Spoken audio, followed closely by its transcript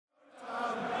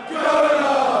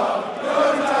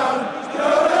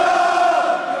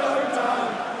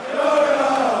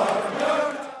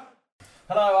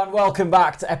welcome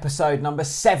back to episode number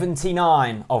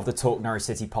 79 of the Talk Norwich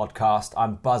City podcast.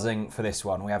 I'm buzzing for this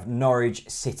one. We have Norwich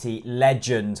City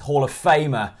legend, Hall of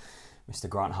Famer, Mr.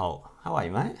 Grant Holt. How are you,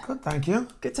 mate? Good, thank you.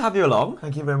 Good to have you along.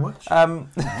 Thank you very much.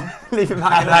 Leave him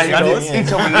hanging out yours. He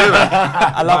told me to do it.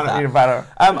 I love that.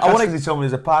 I want to tell me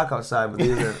there's a park outside, but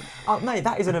there isn't. Oh, mate,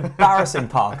 that is an embarrassing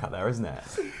park up there, isn't it?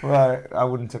 Well, I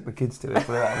wouldn't take the kids to it,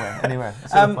 put it that way. Anyway,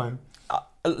 it's fine.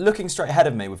 Looking straight ahead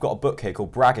of me, we've got a book here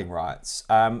called Bragging Rights.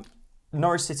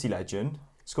 Norwich City legend,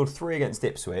 scored 3 against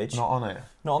Ipswich. Not on it.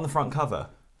 Not on the front cover.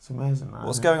 It's amazing, man.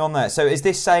 What's going on there? So is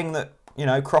this saying that, you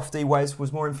know, Crofty Wes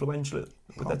was more influential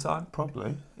with their time?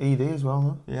 Probably. ED as well,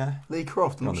 huh? Yeah. Lee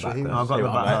Croft, I'm not sure he was. I've got the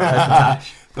Back back.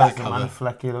 Back There's the man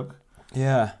Flecky, look.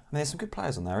 Yeah. I mean, there's some good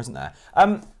players on there, isn't there?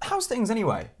 How's things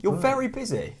anyway? You're very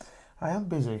busy. I am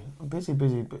busy. I'm busy. It's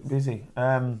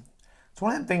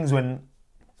one of them things when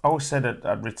I always said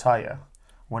I'd retire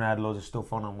when I had loads of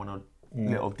stuff on and when I had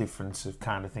little difference of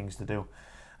kind of things to do.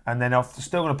 And then I'm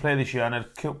still going to play this year, and I had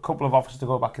a couple of offers to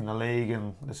go back in the league,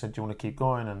 and they said, do you want to keep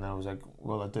going? And I was like,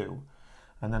 well, I do.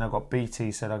 And then I got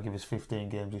BT said, I'll give us 15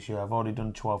 games this year. I've already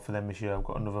done 12 for them this year. I've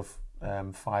got another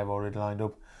 5 already lined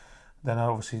up. Then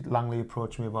obviously Langley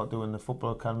approached me about doing the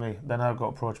football academy. Then I got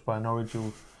approached by Norwich,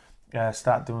 who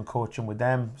start doing coaching with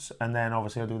them. And then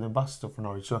obviously I do the ambassador for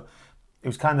Norwich. So it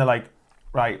was kind of like,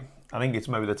 right, I think it's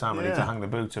maybe the time I need to hang the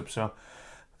boots up. So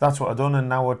that's what I've done, and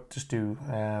now I just do.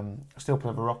 I still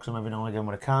play for Wroxham every now and again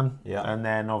when I can. Yeah. And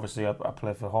then obviously I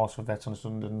play for Horsforth Vets on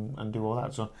Sunday and do all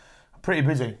that. So I'm pretty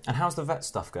busy. And how's the vet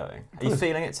stuff going? Are you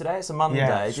feeling it today? It's a Monday.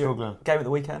 Yeah, struggling. Game at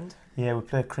the weekend? Yeah, we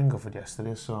played Cringleford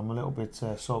yesterday, so I'm a little bit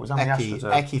sore. It was on the Astros.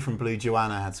 Eki from Blue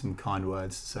Joanna had some kind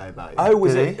words to say about you. Oh,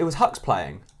 was it? It was Hucks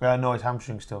playing? No, his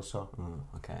hamstring's still sore.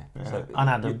 Okay. Yeah. So and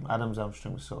Adam's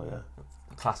hamstring was sore, yeah.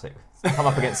 Classic. Come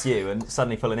up against you and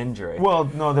suddenly pull an injury. Well,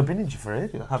 no, they've been injured for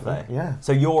ages. Have they? Yeah.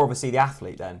 So you're obviously the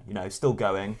athlete then, you know, still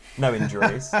going, no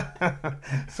injuries.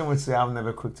 Some would say I'm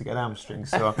never quick to get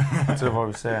hamstrings, so that's what I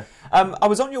would say. I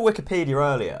was on your Wikipedia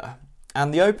earlier,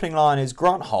 and the opening line is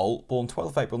Grant Holt, born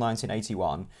 12th April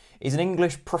 1981, is an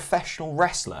English professional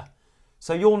wrestler.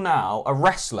 So you're now a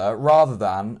wrestler rather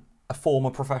than a former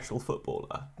professional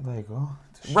footballer. There you go.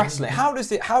 Wrestling. How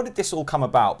did this all come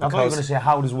about? Because I thought you were going to say,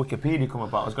 how does Wikipedia come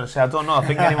about? I was going to say, I don't know. I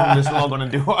think anyone can just log on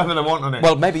and do whatever they want on it.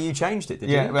 Well, maybe you changed it, did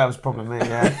you? Yeah, that was probably me,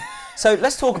 yeah. So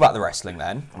let's talk about the wrestling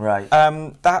then. Right.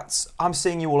 I'm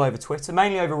seeing you all over Twitter,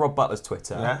 mainly over Rob Butler's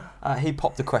Twitter. Yeah. He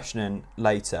popped the question in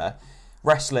later.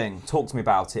 Wrestling, talk to me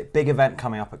about it. Big event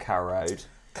coming up at Carrow Road.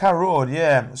 Carrow Road,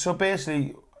 yeah. So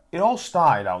basically, it all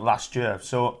started out last year.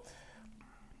 So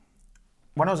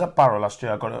when I was at Barrow last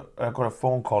year, I got a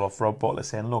phone call off Rob Butler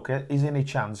saying, look, is there any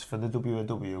chance for the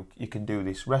WAW you can do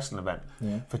this wrestling event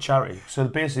for charity? So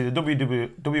basically, the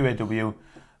WAW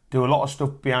do a lot of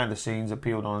stuff behind the scenes that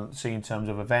people don't see in terms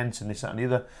of events and this, that and the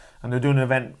other. And they're doing an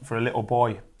event for a little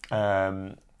boy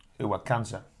who had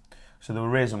cancer. So they were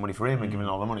raising money for him and giving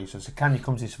all the money. So I said, can you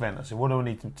come to this event? I said, what do I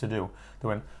need to do? They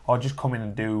went, I'll just come in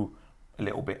and do a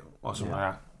little bit or something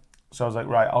like that. So I was like,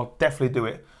 right, I'll definitely do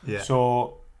it. Yeah.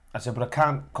 So I said, but I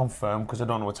can't confirm because I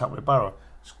don't know what's happening with Barrow.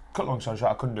 Cut long story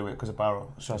short, I couldn't do it because of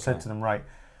Barrow. So I said to them, right,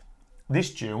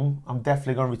 this June, I'm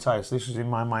definitely going to retire. So this was in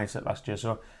my mindset last year.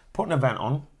 So put an event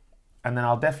on, and then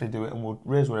I'll definitely do it, and we'll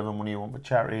raise whatever money you want for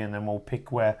charity, and then we'll pick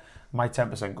where my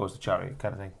 10% goes to charity,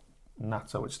 kind of thing. And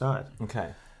that's how it started.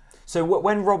 Okay. So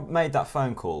when Rob made that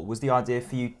phone call, was the idea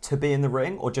for you to be in the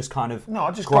ring, or just kind of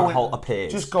Grant Holt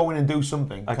appears? Just go in and do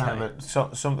something. Okay. Kind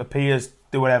of some appears,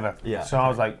 do whatever. Yeah. So I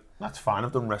was like, that's fine.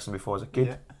 I've done wrestling before as a kid.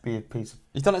 Yeah. Be a piece of...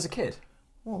 You've done it as a kid?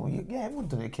 Well, yeah, everyone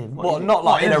done it as a kid. Well, not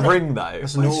like in a ring, though.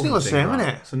 It's still the same, isn't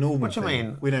it? It's a normal thing. What do you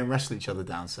mean? We don't wrestle each other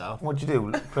down south. What do you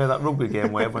do? Play that rugby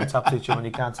game where everyone taps each other and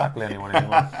you can't tackle anyone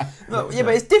anymore? No, yeah,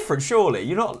 but it's different, surely.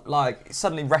 You're not, like,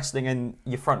 suddenly wrestling in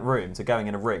your front room to going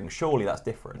in a ring. Surely that's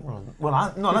different.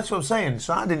 Well, no, that's what I'm saying.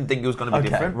 So I didn't think it was going to be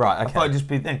different. Right, okay. I thought it'd just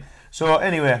be a thing. So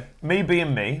anyway, me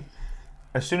being me,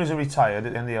 as soon as I retired,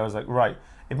 at the end of the year, I was like, right,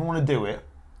 if I want to do it,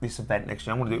 this event next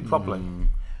year, I want to do it properly.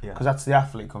 Because that's the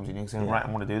athlete comes in and saying, right, I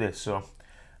want to do this. So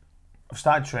I've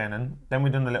started training, then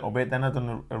we've done a little bit, then I've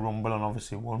done a rumble and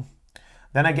obviously won.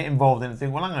 Then I get involved in and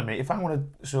think, well, hang on a minute,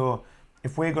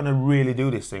 if we're going to really do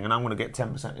this thing and I'm going to get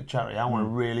 10% of charity, I want to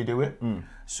really do it.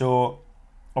 So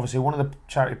obviously one of the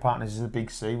charity partners is the Big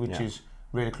C, which is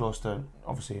really close to,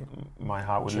 obviously, my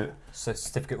heart with it. So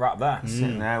certificate right there.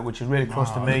 Sitting there, which is really close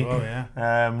to me.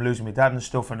 Losing my dad and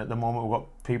stuff, and at the moment we've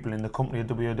got people in the company at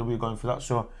WAW going for that.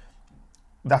 So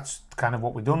that's kind of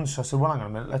what we've done. So I said, well, hang on a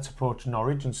minute, let's approach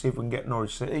Norwich and see if we can get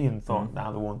Norwich City, and thought,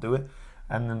 nah, they won't do it.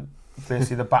 And then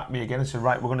basically they backed me again and said,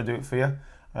 right, we're going to do it for you.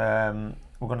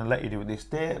 we're going to let you do it this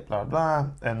day, blah, blah,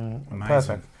 and Amazing.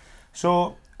 perfect.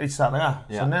 So it's that like that.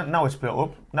 Yeah. So now it's split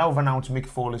up. Now we've announced Mick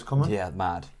Foley's coming. Yeah,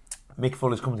 mad. Mick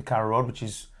Foley's coming to Carrow Road, which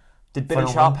is... Did Billy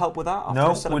phenomenal. Sharp help with that? After No,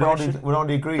 his celebration? we'd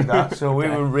already agreed that, so we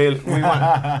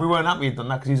weren't happy he'd done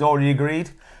that because he's already agreed.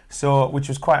 So, which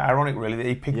was quite ironic, really, that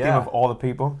he picked him of all the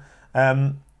people,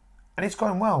 and it's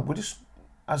going well. As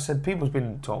I said, people's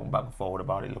been talking back and forward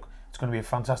about it. Look, it's going to be a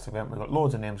fantastic event. We've got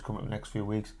loads of names coming up in the next few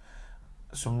weeks.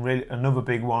 Another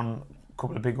big one, a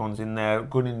couple of big ones in there,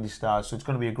 good indie stars. So it's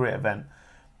going to be a great event.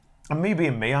 And me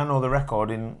being me, I know the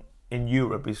record in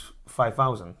Europe is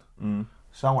 5,000.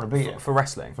 So I want to beat it. For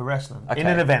wrestling? For wrestling. Okay. In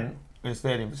an event, in a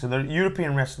stadium. So the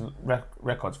European wrestling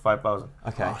record's 5,000.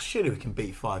 Okay. Oh, surely we can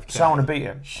beat 5K. So I want to beat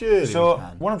it. Surely So we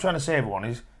can. what I'm trying to say, everyone,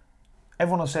 is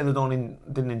everyone will say they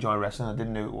didn't enjoy wrestling, they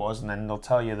didn't know who it was, and then they'll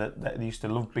tell you that they used to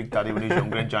love Big Daddy when he was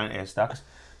younger and Giant Air Stacks.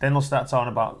 Then they'll start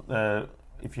talking about,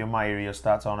 if you're my area, you'll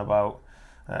start talking about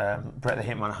Bret the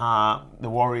Hitman Hart, The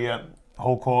Warrior,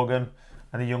 Hulk Hogan.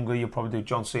 And the younger, you'll probably do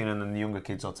John Cena, and then the younger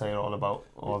kids will tell you all about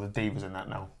all the divas in that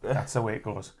now. That's the way it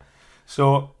goes.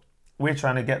 So we're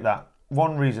trying to get that.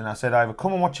 One reason I said either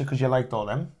come and watch it because you liked all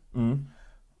them,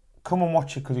 come and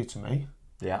watch it because it's me,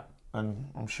 Yeah. and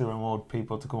I'm sure I want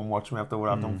people to come and watch me after what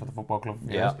I've done for the football club for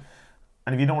years. Yeah.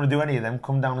 And if you don't want to do any of them,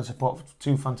 come down and support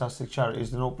two fantastic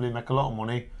charities and hopefully make a lot of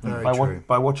money Very by, true.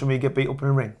 by watching me get beat up in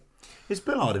a ring. Is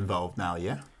Billard involved now,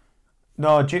 yeah?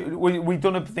 No, we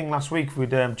done a thing last week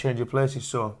with change of places,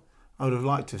 so... I would have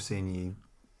liked to have seen you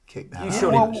kick that. You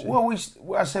out.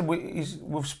 surely- I said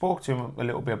we've spoke to him a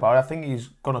little bit about it. I think he's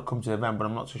going to come to the event, but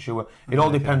I'm not so sure. It all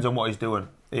depends on what he's doing.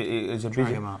 It's a Drag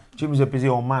busy, him up. Jimmy's a busy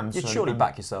old man. You'd so surely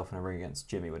back yourself in a ring against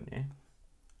Jimmy, wouldn't you?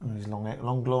 He's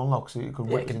long glowing locks. He could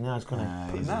whip he it in the eyes, couldn't he?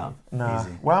 Put him Easy. down. Nah.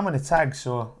 Easy. Well, I'm in a tag,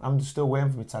 so I'm still waiting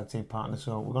for my tag team partner.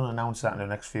 So we're going to announce that in the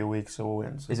next few weeks. So we'll wait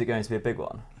and see. Is it going to be a big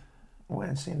one? We'll wait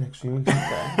and see next few weeks.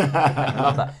 I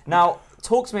love that. Now,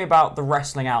 talk to me about the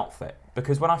wrestling outfit.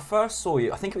 Because when I first saw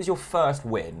you, I think it was your first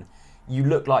win, you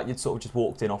looked like you'd sort of just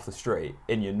walked in off the street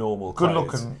in your normal Good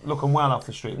clothes. looking well off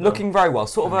the street. though. Looking very well.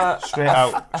 Sort of a Straight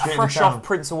out, a straight fresh into town. off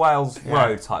Prince of Wales Yeah.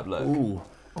 Road type look. Ooh.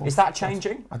 Is that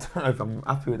changing? I don't know if I'm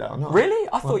happy with that or not. Really?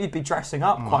 I thought you'd be dressing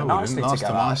up quite nicely Last to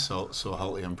go time I out. saw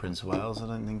Holty on Prince of Wales, I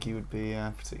don't think he would be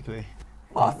particularly...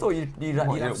 Well, I thought you'd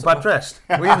What, have you sort bad of- dressed?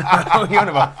 What are you on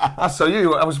about? I saw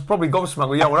you. I was probably gobsmacked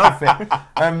with your outfit.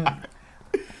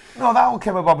 No, that all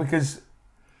came about because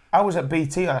I was at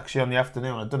BT actually on the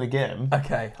afternoon. I'd done a game.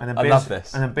 Okay, And then I love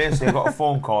this. And then basically I got a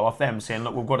phone call off them saying,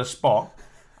 look, we've got a spot.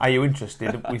 Are you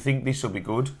interested? We think this will be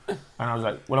good. And I was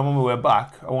like, well, I'm on my way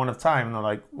back. I won't have time. And they're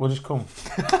like, well, just come.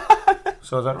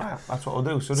 So I was like, right, that's what I'll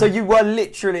do. So you were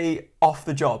literally off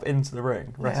the job into the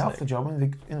ring, yeah, wrestling? off the job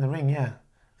in the ring, yeah.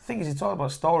 The thing is, it's all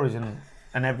about stories and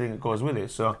everything that goes with it.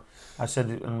 So I said,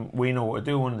 and we know what to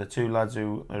do. And the two lads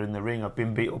who are in the ring, I've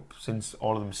been beat up since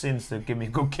all of them since. They give me a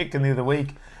good kick in the other week.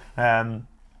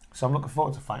 So I'm looking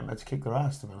forward to fighting them to kick their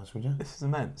ass, to be honest with you. This is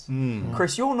immense. Mm.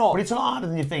 Chris, you're not... But it's a lot harder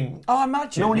than you think. Oh, I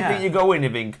imagine, You know when yeah. you think you go in, you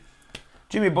think...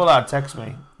 Jimmy Bullard texted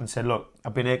me and said, look,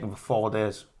 I've been aching for 4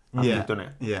 days after Yeah. you've done it.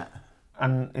 Yeah.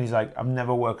 And he's like, I've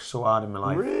never worked so hard in my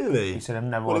life. Really? He said, I've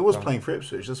never Well, he worked was so playing for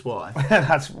Ipswich, that's why.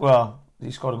 That's, well, he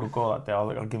scored a good goal that day. I'll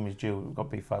give him his due. We've got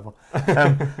beat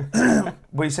 5-1.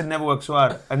 But he said, never worked so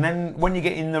hard. And then when you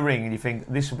get in the ring and you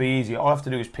think, this will be easy, all I have to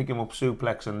do is pick him up,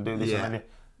 suplex and do this Yeah. and then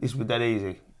this will be dead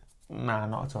easy. Nah,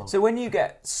 not at all. So when you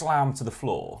get slammed to the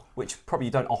floor, which probably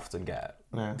you don't often get,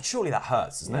 Yeah. surely that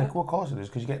hurts, doesn't Yeah, it? well, of course it is,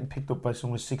 because you're getting picked up by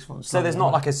someone with 6 foot. So there's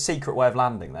not like a secret way of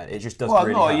landing then? It just doesn't Well,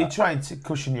 really no, hurt? you're trying to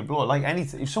cushion your blow. Like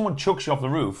anything, if someone chucks you off the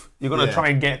roof, you're going to Yeah. try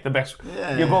and get the best.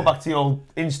 Yeah, you go yeah. back to your old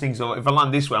instincts of, if I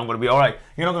land this way, I'm going to be all right.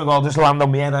 You're not going to go, I'll just land on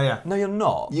my head, are you? No, you're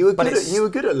not. You were But good. it's- You were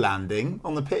good at landing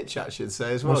on the pitch, I should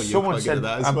say as well. Well, you were someone quite said good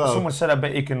at that as well. Someone said, I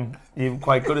bet you're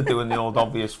quite good at doing the old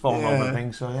obvious phone Yeah. over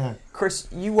thing. So yeah. Chris,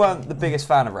 you weren't the biggest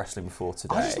fan of wrestling before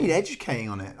today. I just need educating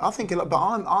on it. I think, but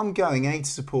I'm going A to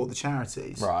support the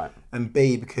charities, Right. and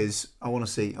B because I want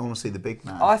to see the big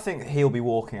man. I think he'll be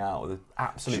walking out with an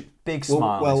absolute big Well- smile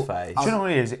on well, his face. Do you know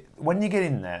what it is? When you get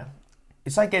in there,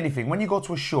 it's like anything. When you go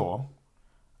to a show,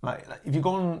 like if you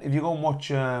go and watch.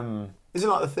 Is it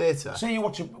like the theatre? Say you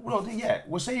watch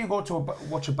say you go to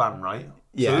watch a band, right?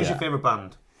 Yeah. So who's Yeah. your favourite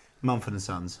band? Mumford and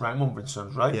Sons. Right, Mumford &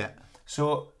 Sons, right? Yeah.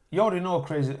 So you already know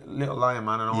Crazy Little Lion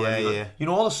Man and all Yeah, that. yeah. You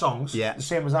know all the songs. Yeah. The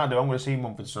same as I do. I'm going to see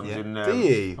Mumford & Sons Yeah. in. Do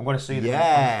you? I'm going to see them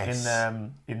Yes.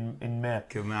 in May.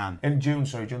 Good man. In June,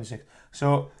 sorry, June the 6th.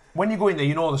 So when you go in there,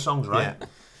 you know all the songs, right? Yeah.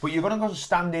 But you're going to go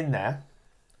stand in there,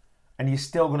 and you're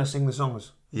still going to sing the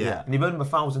songs. Yeah. And you've heard them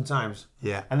 1,000 times.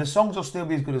 Yeah. And the songs will still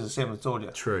be as good as the same as I told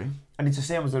you. True. And it's the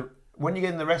same as when you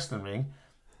get in the wrestling ring,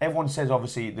 everyone says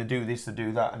obviously they do this, they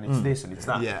do that, and it's this and it's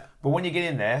that. Yeah. But when you get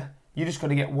in there, you just got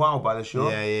to get wowed by the show.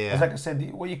 Yeah, yeah, yeah. As like I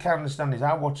said, what you can't understand is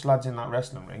I watch lads in that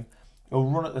wrestling ring who'll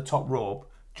run at the top rope,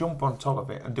 jump on top of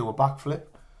it, and do a backflip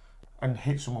and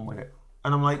hit someone with it.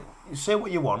 And I'm like, say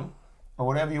what you want or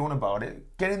whatever you want about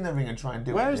it. Get in the ring and try and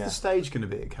do it. Where is the stage going to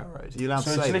be at Carrow Road? Are you allowed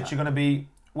So to it's say literally going to be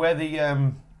where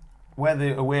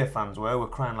the away fans were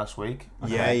crying last week.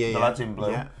 Yeah, yeah, The yeah. lads in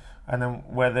blue. Yeah. And then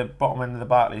where the bottom end of the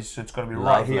Barclays, so it's got to be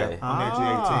right Lovely. here on the edge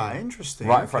Ah, of 18. interesting.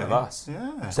 Right in front of Okay. us.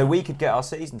 Yeah. So we could get our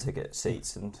season ticket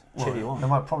seats and cheer you They on.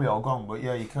 might probably all gone, but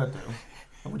yeah, you could do.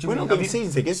 What do you We're mean? not Have getting you-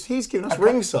 season tickets. He's giving us I can't-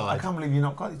 I ringside. can't believe you've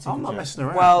not got the tickets. I'm not yet. messing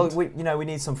around. Well, we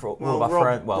need some for all Well, of our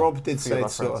friends. Well, Rob did few say of to our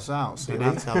sort friends. us out, so Did we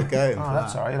he? need to have a go. Oh,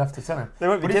 that's all right. You'll have to tell him. They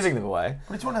won't be But it's- giving them away.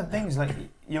 But it's one of the things, like,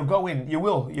 you'll go in,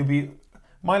 you'll be...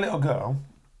 My little girl...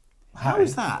 How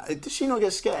is that? Does she not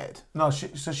get scared? No,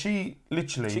 she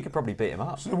literally... She could probably beat him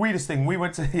up. So the weirdest thing, we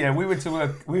went to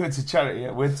charity,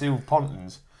 we went to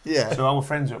Pontins. Yeah. So our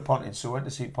friends were at Pontins, so we went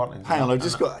to see Pontins. Hang on, I've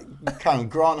just got... Hang on,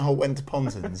 Grant Holt went to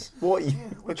Pontins. What?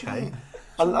 Okay.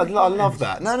 I love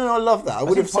that. No, I love that. I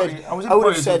would have said I was in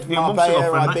Marbella, Pontins a few months ago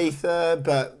for a night. Ibiza,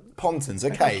 but Pontins.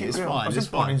 Okay, it's I fine. was It's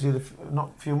in fine. Pontins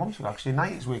not a few months ago, actually.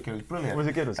 90s week, it was brilliant. Was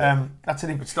it good, was it? That's a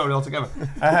different story altogether.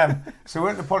 So we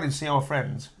went to Pontins to see our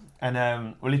friends, and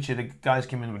well, literally the guys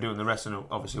came in, were doing the rest, and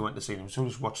obviously went to see them, so we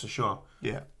just watched the show.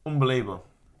 Yeah. Unbelievable.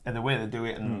 And the way they do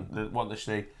it and what they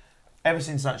say. Ever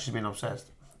since that, she's been obsessed.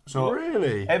 So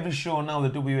Really? every show now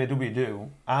the WAW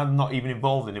do, I'm not even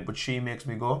involved in it, but she makes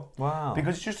me go. Wow.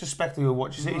 Because it's just a spectacle of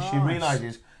what she sees. She Nice.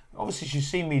 realises, obviously she's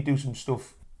seen me do some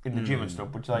stuff in the gym and stuff,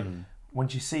 but like when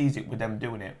she sees it with them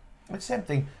doing it, it's the same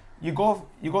thing. You go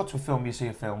to a film, you see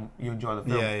a film, you enjoy the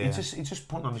film. Yeah, yeah. It's just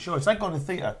putting on the show. It's like going to the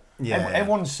theatre. Yeah, yeah.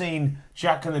 Everyone's seen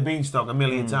Jack and the Beanstalk a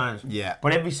million times. Yeah.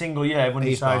 But every single year, everyone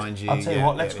He's decides, behind you, I'll tell you yeah,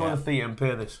 what, let's yeah, go yeah. to the theatre and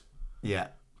pay this. Yeah.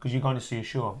 Because you're going to see a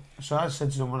show. So I said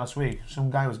to someone last week,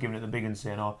 some guy was giving it the big and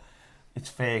saying, oh, it's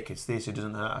fake, it's this, it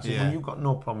doesn't hurt. I said, Yeah. well, you've got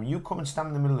no problem. You come and stand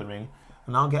in the middle of the ring,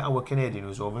 and I'll get our Canadian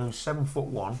who's over, who's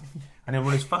 7'1", and he'll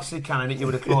run as fast as he can and hit you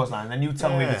with a clothesline, and then you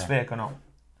tell me if it's Yeah. fake or not.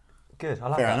 Good. I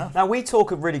like Fair that. enough. Now we talk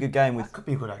a really good game with. That could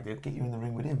be a good idea. Get you in the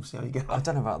ring with him, see how you get I on.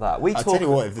 don't know about that. We I talk. tell you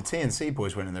what, if the TNC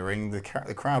boys went in the ring, the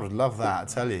crowd would love that. I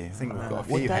tell you. I think we've got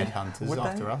a Would few they? headhunters Would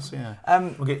after they? us. Yeah.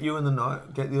 We'll get you in the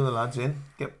night, get the other lads in,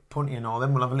 get Punty and all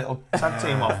them. We'll have a little tag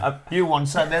team off. You one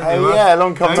set them. Oh yeah,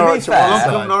 long come To be Norwich. fair, on one Long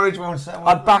come side. Norwich one set.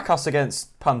 I'd back us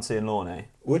against Punty and Lawney.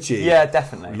 Would you? Yeah,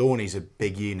 definitely. Lawny's a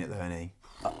big unit, though, isn't he?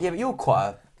 Yeah, but you're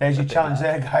quite. There's your bit challenge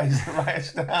there. there, guys. Write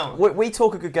us down. We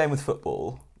talk a good game with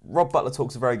football. Rob Butler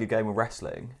talks a very good game with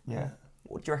wrestling. Yeah.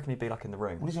 What do you reckon he'd be like in the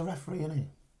ring? Well, he's a referee, isn't he?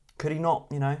 Could he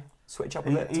not, switch up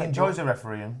a bit? He take enjoys the- the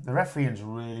refereeing. The refereeing's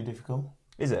really difficult.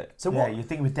 Is it? So Yeah, what? you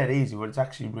think it was dead easy, but it's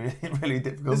actually really, really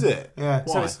difficult. Is it? Yeah.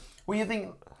 Why? So it's, well, you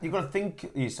think you've got to think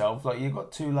yourself like you've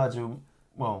got two lads who,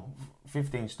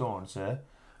 15 stone, say,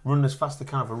 run as fast as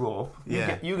they can for a rope.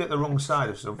 Yeah. You get the wrong side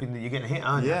of something that you're getting hit,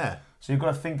 aren't you? Yeah. So you've got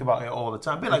to think about it all the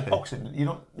time. A bit like Okay. boxing. You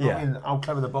don't Yeah. know how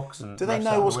clever the boxing. Do they refs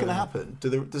know are what's the going to way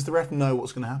happen? Does the ref know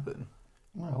what's going to happen?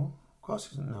 Well, of course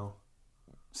he doesn't know.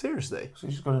 Seriously? So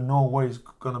he's just got to know what he's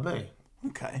going to be.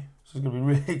 Okay. So he's going to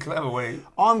be really clever way.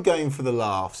 I'm going for the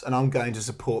laughs, and I'm going to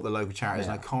support the local charities,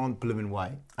 Yeah. and I can't blooming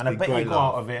wait. And I Be bet you great go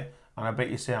laugh. out of it, and I bet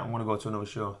you say, I'm going to go to another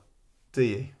show. Do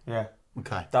you? Yeah.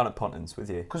 Okay. Down at Pontins with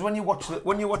you. Because when you watch the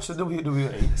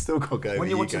WWE, Still got to go. when with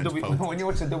you watch going the to Poland. when you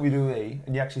watch the WWE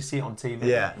and you actually see it on TV,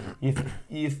 Yeah.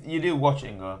 you do watch it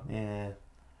and go, yeah,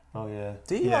 oh yeah.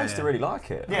 Do you? Yeah, I used to yeah. really like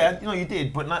it. Yeah, you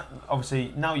did, but not,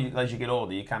 obviously now as you get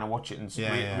older, you kind of watch it and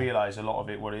Yeah. realise a lot of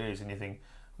it what it is, and you think,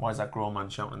 why is that grown man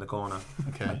shouting in the corner?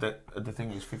 Okay. At the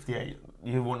thing he's 58.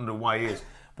 You wonder why he is.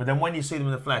 But then when you see them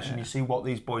in the flesh and you see what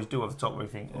these boys do at the top, you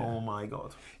think, oh my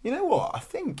god. You know what? I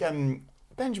think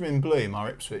Benjamin Bloom, our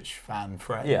Ipswich fan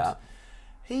friend, Yeah.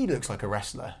 he looks like a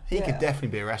wrestler. He Yeah. could definitely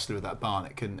be a wrestler with that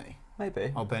Barnet, couldn't he?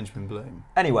 Maybe. Oh, Benjamin Bloom.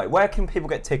 Anyway, where can people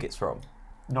get tickets from?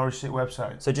 Norwich City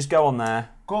website. So just go on there.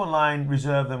 Go online,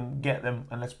 reserve them, get them,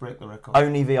 and let's break the record.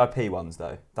 Only VIP ones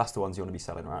though. That's the ones you want to be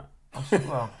selling, right?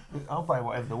 Well, I'll buy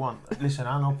whatever they want. Listen,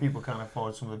 I know people can't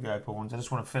afford some of the VIP ones. I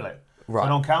just want to fill it. Right. I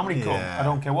don't care how many come. Yeah. I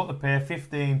don't care what they pay.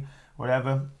 15,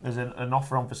 whatever. There's an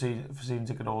offer on for season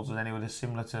ticket holders anyway. That's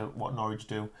similar to what Norwich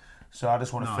do. So I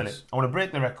just want to fill Nice. it. I want to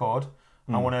break the record.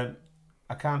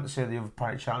 I can't say the other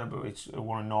private channel, but it's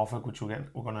one in Norfolk, which we're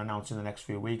going to announce in the next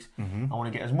few weeks. I want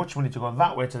to get as much money to go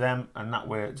that way to them and that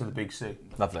way to the Big C.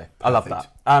 Lovely. I love Perfect.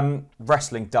 that.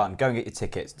 Wrestling done. Go and get your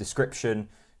tickets. Description.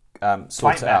 Sort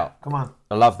Fight it back. out. Come on.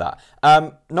 I love that.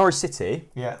 Norwich City.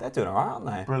 Yeah. They're doing all right, aren't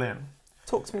they? Brilliant.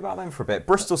 Talk to me about them for a bit.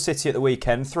 Bristol City at the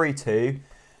weekend, 3-2.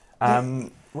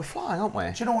 We're flying, aren't we?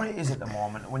 Do you know what it is at the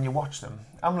moment when you watch them?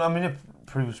 I'm in a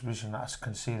previous position that I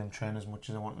can see them train as much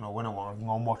as I want to know when I want. I can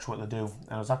go and watch what they do.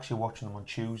 And I was actually watching them on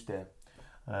Tuesday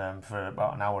for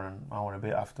about an hour and a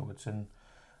bit afterwards. And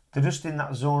they're just in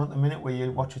that zone at the minute where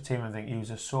you watch a team and think you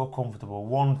are so comfortable.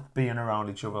 One, being around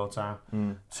each other all the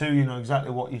time. Two, you know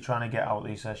exactly what you're trying to get out of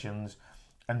these sessions.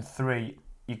 And three,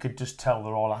 you could just tell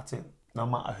they're all at it. No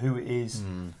matter who it is,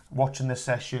 watching the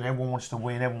session, everyone wants to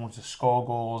win, everyone wants to score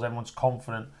goals, everyone's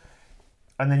confident.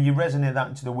 And then you resonate that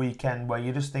into the weekend where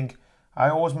you just think, I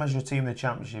always measure a team in the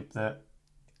Championship that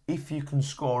if you can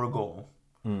score a goal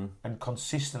and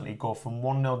consistently go from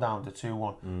 1-0 down to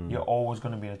 2-1, you're always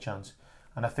going to be in a chance.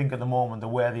 And I think at the moment, the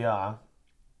way they are,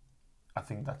 I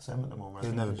think that's them at the moment.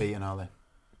 They're never beaten, are they?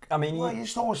 I mean, well, you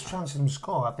just always chance them to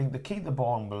score. I think they keep the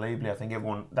ball unbelievably. I think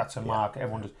everyone, that's a mark.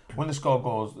 Everyone does. When the score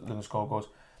goes, then the score goes.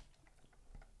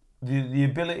 The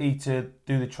ability to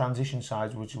do the transition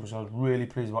sides, which was I was really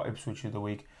pleased about Ipswich the other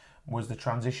week, was the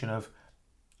transition of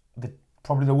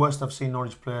probably the worst I've seen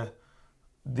Norwich play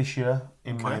this year,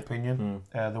 in my opinion.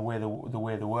 The way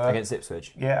they were against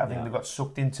Ipswich. Yeah, I think they got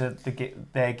sucked into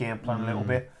their game plan a little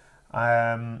bit.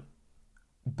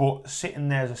 But sitting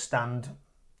there as a stand.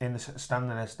 In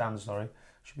the stand, sorry.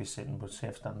 Should be sitting, but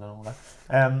safe stand and all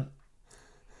that.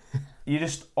 You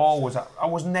just always... I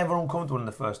was never uncomfortable in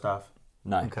the first half.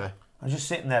 No. Okay. I was just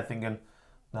sitting there thinking,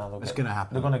 no, it's going to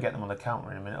happen. They're going to get them on the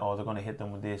counter in a minute, or they're going to hit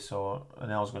them with this, or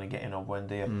Anel's going to get in on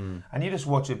Buendia. And you just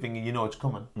watch it thinking, you know it's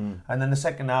coming. And then the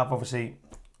second half, obviously,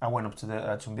 I went up to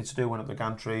had some bits to do, went up the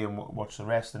gantry and watched the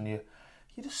rest, and you're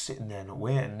just sitting there not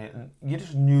waiting, and you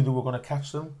just knew they were going to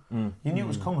catch them. You knew it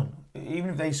was coming. Even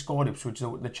if they scored Ipswich,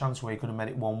 the chance where you could have made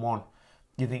it 1-1,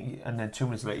 you think, and then 2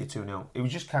 minutes later you're 2-0. It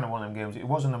was just kind of one of them games. It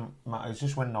wasn't a matter. It's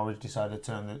just when Norwich decided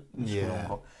to turn the screw and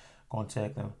go and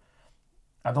take them.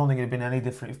 I don't think it'd been any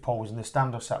different if Paul was in the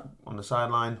stand or sat on the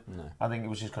sideline. No. I think it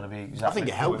was just going to be exactly. I think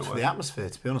it helped for the atmosphere,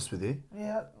 to be honest with you.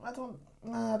 Yeah, I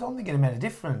don't think it made a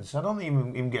difference. I don't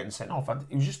think him getting sent off.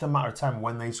 It was just a matter of time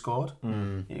when they scored.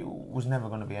 It was never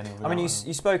going to be any. I mean, you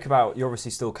spoke about you're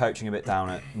obviously still coaching a bit down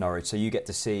at Norwich, so you get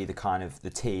to see the kind of the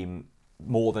team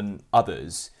more than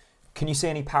others. Can you see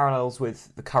any parallels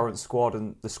with the current squad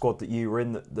and the squad that you were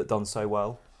in that done so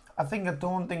well? I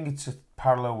don't think it's a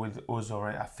parallel with us, or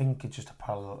I think it's just a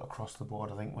parallel across the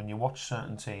board. I think when you watch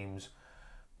certain teams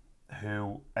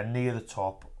who are near the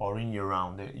top or in your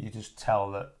round, you just tell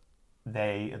that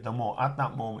they at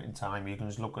that moment in time, you can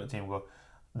just look at the team and go,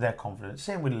 they're confident.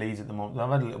 Same with Leeds at the moment. They've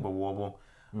had a little bit of wobble,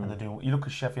 and they're doing. You look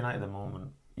at Sheffield United at the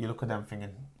moment. You look at them thinking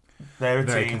they're a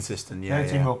very team consistent. They're a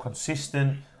team more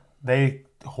consistent. They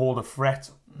hold a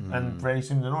threat, and very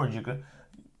similar to Norwich.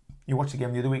 You watch the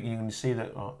game the other week, and you can see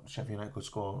that Sheffield United could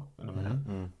score in a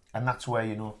minute, and that's where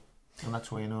you know. And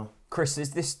that's where you know. Chris,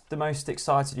 is this the most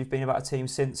excited you've been about a team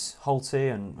since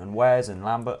Holty and Wares and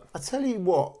Lambert? I'll tell you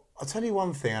what. I'll tell you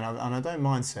one thing, and I don't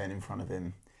mind saying in front of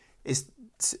him, is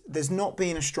there's not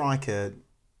been a striker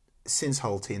since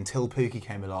Holty until Pukki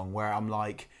came along where I'm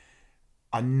like,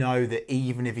 I know that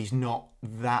even if he's not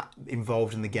that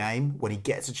involved in the game, when he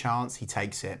gets a chance, he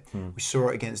takes it. We saw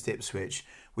it against Ipswich.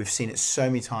 We've seen it so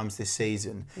many times this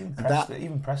season.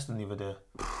 Even Preston the other day.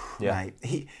 Yeah. Mate, do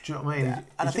you know what I mean?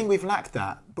 And I think we've lacked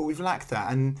that.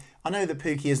 And I know that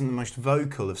Pukki isn't the most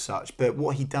vocal of such, but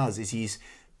what he does is he's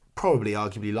probably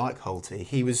arguably like Holty.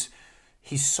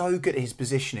 He's so good at his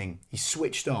positioning. He's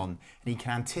switched on and he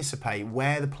can anticipate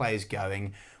where the player's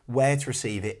going, where to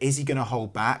receive it. Is he going to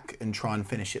hold back and try and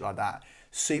finish it like that?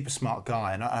 Super smart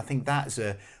guy, and I think that's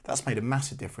made a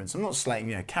massive difference. I'm not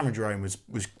slating, Cameron Jerome was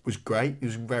great. He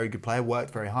was a very good player,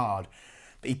 worked very hard,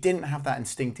 but he didn't have that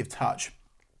instinctive touch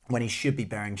when he should be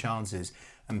bearing chances.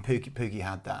 And Pukki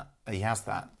had that. He has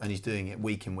that, and he's doing it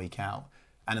week in, week out.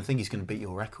 And I think he's going to beat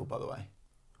your record, by the way.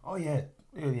 Oh yeah,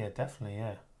 definitely,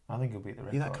 yeah. I think he'll beat the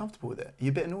record. You're that comfortable with it? Are you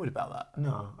a bit annoyed about that?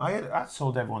 No, I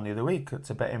told everyone the other week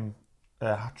to bet him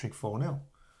a hat-trick 4-0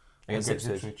 against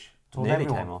Ipswich. Told Nearly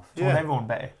everyone, came off. Told everyone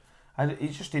bet it.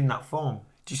 He's just in that form.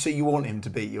 Do you say you want him to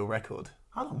beat your record?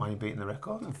 I don't mind beating the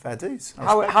record. Fair dues.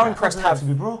 How impressed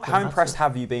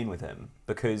have you been with him?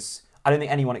 Because I don't think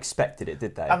anyone expected it,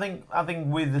 did they? I think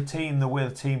with the team, the way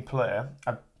the team play,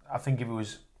 I think if it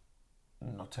was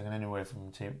not taking any away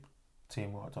from the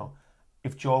teamwork at all,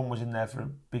 if Jordan was in there for a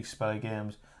big spell of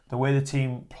games, the way the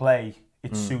team play,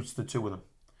 it suits the two of them.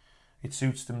 It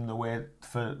suits them the way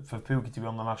for Pukki to be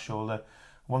on the last shoulder.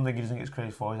 One thing he doesn't get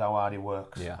credit for is how hard he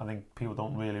works. Yeah. I think people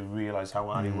don't really realise how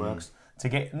hard he works to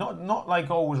get not like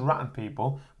always ratting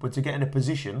people, but to get in a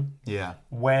position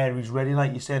where he's ready.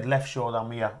 Like you said, left shoulder,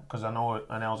 I'm here because I know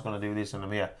Anel's going to do this and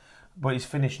I'm here. But his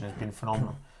finishing has been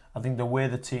phenomenal. I think the way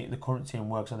the current team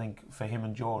works, I think for him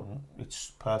and Jordan,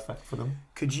 it's perfect for them.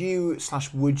 Could you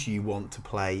 / would you want to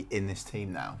play in this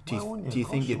team now? Do Why wouldn't you? do you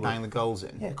Of think course you you'd bang the goals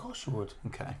in? Yeah, of course you would.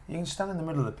 Okay. You can stand in the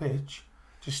middle of the pitch,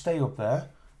 just stay up there,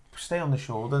 stay on the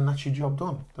shoulder, and that's your job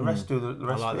done. The rest do the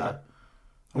rest. I like for you.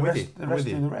 that. The rest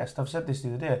do the rest. I've said this the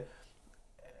other day.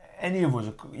 Any of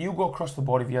us, you go across the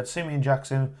board. If you had Simeon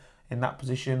Jackson in that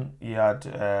position, you had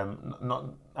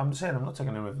I'm not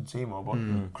taking away from Timo,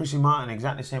 but Chrissy Martin,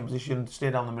 exactly same position,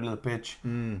 stay down the middle of the pitch.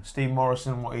 Steve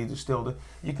Morrison, what he still do.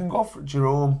 You can go for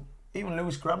Jerome, even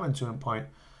Lewis Grabban to a point.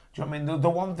 Do you know what I mean? The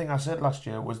one thing I said last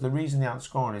year was the reason they aren't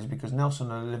scoring is because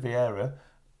Nelson Oliveira,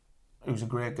 who's a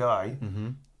great guy,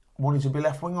 wanted to be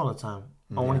left wing all the time.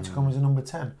 I wanted to come as a number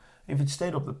 10. If he'd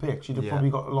stayed up the pitch, he'd have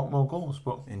probably got a lot more goals,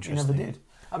 but he never did.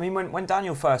 I mean, when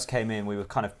Daniel first came in, we were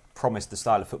kind of promised the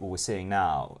style of football we're seeing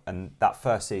now, and that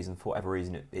first season, for whatever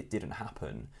reason, it didn't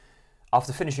happen.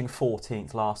 After finishing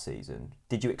 14th last season,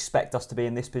 did you expect us to be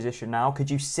in this position now? Could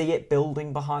you see it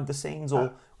building behind the scenes,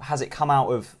 or has it come out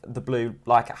of the blue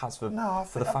like it has for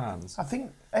the fans? I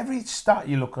think every stat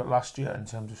you look at last year in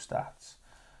terms of stats,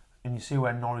 and you see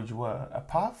where Norwich were,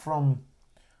 apart from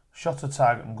shot at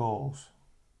target and goals,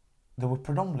 they were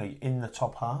predominantly in the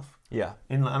top half. Yeah.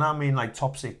 And I mean like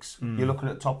top 6. You're looking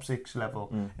at top 6 level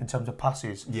in terms of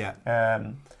passes,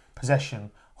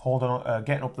 possession, holding on,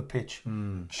 getting up the pitch,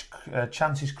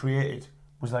 chances created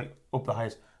was like up the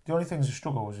highest. The only things that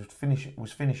struggle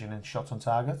was finishing and shots on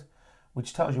target,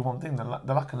 which tells you one thing: they're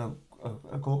lacking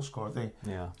a goal scorer thing.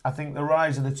 Yeah. I think the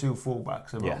rise of the two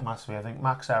fullbacks have got massively. I think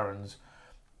Max Aarons,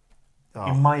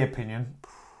 in my opinion,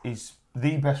 is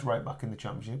the best right back in the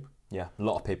Championship. Yeah, a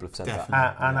lot of people have said Definitely.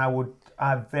 that. And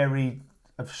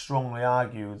I strongly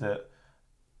argue that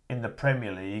in the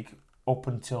Premier League, up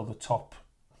until the top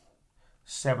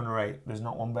 7 or 8, there's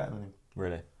not one better than him.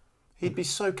 Really? He'd be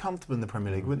so comfortable in the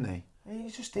Premier League, wouldn't he? He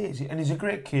just is, and he's a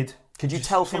great kid. Could you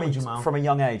tell from a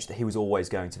young age that he was always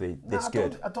going to be this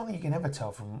good? I don't think you can ever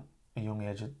tell from a young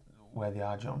age where they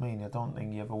are. Do you know what I mean? I don't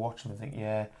think you ever watch them and think,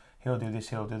 yeah, he'll do this,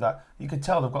 he'll do that. You could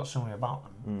tell they've got something about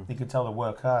them. You could tell they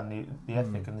work hard and the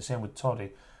ethic, and the same with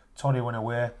Toddy. Toddy went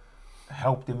away,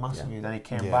 helped him massively, then he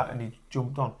came back and he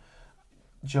jumped on.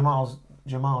 Jamal,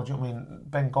 do you know what I mean?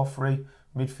 Ben Goffrey,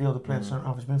 midfielder playing centre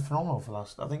half, has been phenomenal for the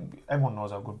last. I think everyone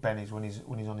knows how good Ben is when he's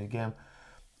on his game.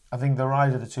 I think the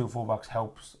rise of the two fullbacks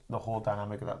helps the whole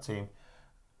dynamic of that team.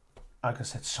 Like I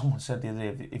said, someone said the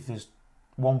other day, if there's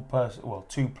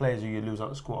two players who you lose out of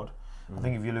the squad, I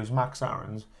think if you lose Max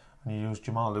Aarons and you lose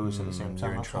Jamal Lewis at the same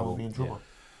time, that's probably in trouble.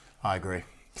 I agree.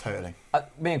 Totally.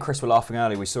 Me and Chris were laughing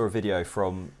earlier. We saw a video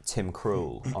from Tim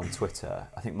Krul on Twitter.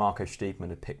 I think Marco Stiegman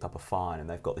had picked up a fine, and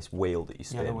they've got this wheel that you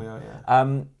spin. Yeah, the wheel,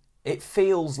 yeah. It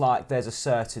feels like there's a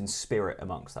certain spirit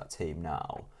amongst that team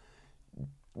now.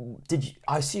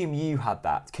 I assume you had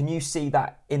that. Can you see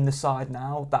that in the side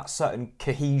now? That certain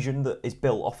cohesion that is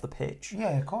built off the pitch?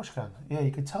 Yeah, of course you can. Yeah,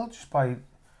 you can tell just by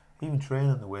even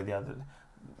training the way they are.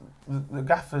 The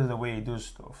gaffer, the way he does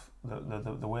stuff,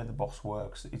 the way the boss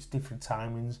works, it's different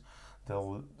timings.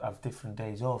 They'll have different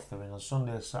days off. They're in on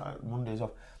Sundays, Saturday, Mondays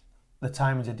off. The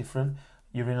timings are different.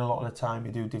 You're in a lot of the time,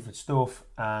 you do different stuff,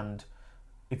 and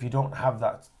if you don't have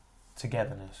that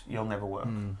togetherness, you'll never work.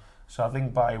 So I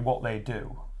think by what they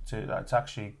do to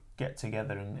actually get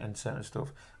together and certain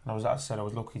stuff, and I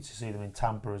was lucky to see them in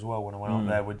Tampa as well when I went out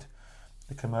there with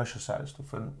the commercial side of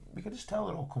stuff, and you could just tell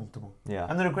they're all comfortable. Yeah.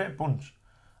 And they're a great bunch.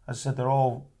 As I said, they're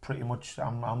all pretty much.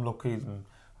 I'm lucky, and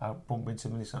I bump into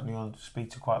them and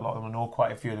speak to quite a lot of them. I know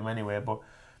quite a few of them anyway, but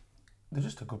they're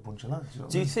just a good bunch of lads.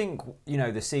 Do you think,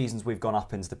 the seasons we've gone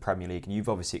up into the Premier League, and you've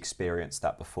obviously experienced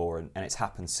that before, and it's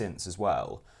happened since as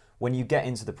well, when you get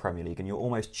into the Premier League and you're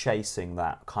almost chasing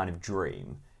that kind of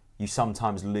dream, you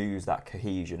sometimes lose that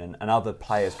cohesion, and other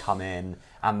players come in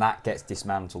and that gets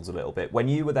dismantled a little bit. When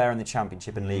you were there in the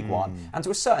Championship and League One, and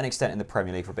to a certain extent in the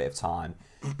Premier League for a bit of time,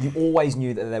 you always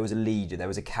knew that there was a leader, there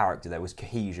was a character, there was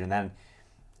cohesion, and then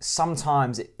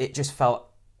sometimes it just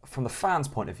felt, from the fans'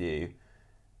 point of view,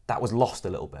 that was lost a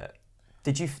little bit.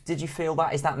 Did you feel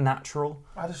that? Is that natural?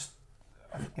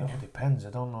 I think it depends. I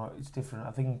don't know. It's different.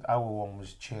 I think our one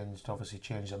was changed. Obviously,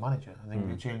 changed the manager. I think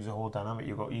it changed the whole dynamic.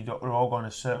 We're all going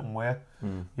a certain way.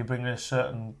 You're bringing a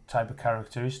certain type of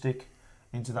characteristic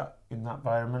into that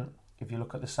environment. If you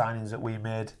look at the signings that we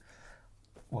made,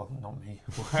 well, not me,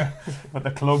 but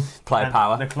the club, player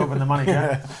power, the club and the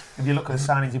manager. If you look at the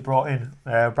signings he brought in,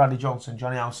 Bradley Johnson,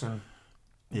 Johnny Howson,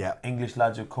 English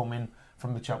lads who come in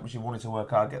from the Championship, wanted to work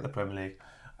hard, get the Premier League,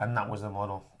 and that was the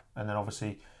model. And then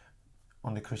obviously,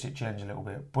 under Chris, it changed a little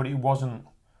bit, but it wasn't.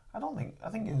 I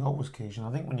think it was always occasional.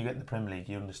 I think when you get in the Premier League,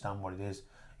 you understand what it is.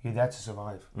 you're there to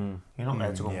survive. You're not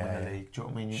there to go and win the league. Do you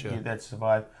know what I mean? Sure. You're there to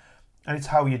survive, and it's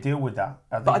how you deal with that.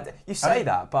 You say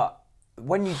that, but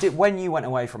when you went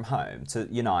away from home to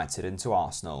United and to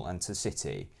Arsenal and to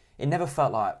City, it never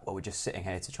felt like, well, we're just sitting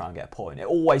here to try and get a point. It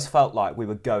always felt like we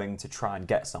were going to try and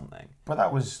get something. But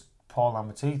that was Paul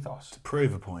Lambert's ethos.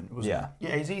 Prove a point, wasn't it?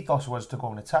 Yeah, his ethos was to go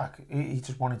and attack. He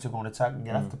just wanted to go and attack and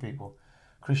get after people.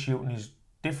 Chris Hughton is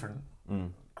different,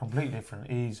 completely different.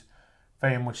 He's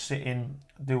very much sit in,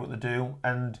 do what they do,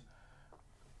 and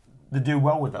they do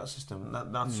well with that system.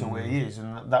 That's the way he is,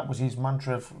 and that was his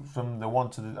mantra from the one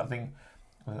to the. I think,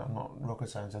 I'm not rocket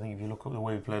science. I think if you look at the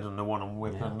way we played on the one and the way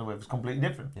we played on the way, it's completely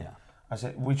different. Yeah. I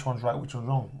said, which one's right, which one's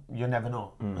wrong? You never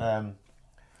know.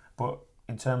 But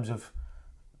in terms of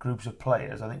groups of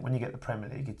players, I think when you get the Premier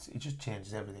League, it just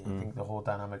changes everything. I think the whole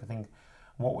dynamic. I think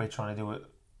what we're trying to do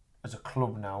as a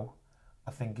club now,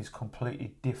 I think is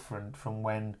completely different from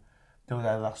when they were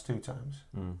there the last 2 times.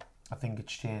 I think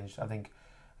it's changed. I think,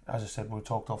 as I said, we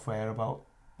talked off air about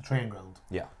the training ground.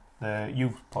 Yeah. The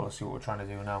youth policy, what we're trying to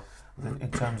do now, in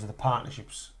terms of the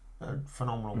partnerships,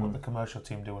 phenomenal. What the commercial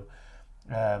team doing.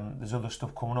 There's other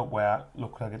stuff coming up where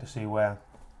I get to see where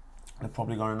they're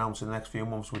probably going to announce in the next few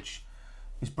months, which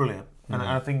is brilliant. And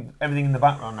I think everything in the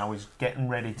background now is getting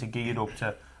ready to gear it up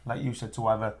to, like you said, to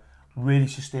either really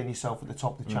sustain yourself at the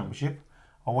top of the championship,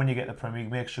 or when you get the Premier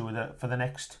League, make sure that for the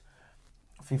next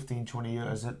 15, 20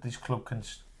 years that this club can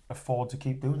afford to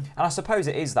keep doing. And I suppose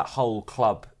it is that whole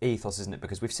club ethos, isn't it?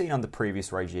 Because we've seen under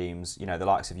previous regimes, the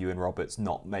likes of Ewan Roberts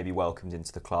not maybe welcomed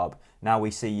into the club. Now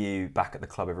we see you back at the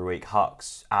club every week,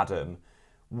 Hux, Adam.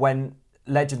 When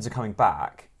legends are coming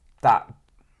back, that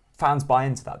fans buy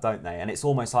into that, don't they? And it's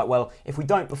almost like, well, if we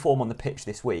don't perform on the pitch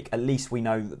this week, at least we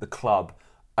know that the club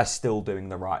are still doing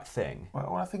the right thing.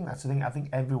 Well, I think that's the thing. I think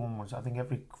every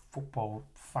football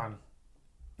fan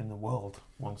in the world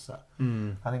wants that.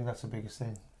 I think that's the biggest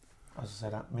thing. As I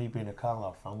said, me being a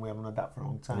Carlisle fan, we haven't had that for a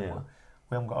long time. Yeah.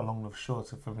 We haven't got a long enough show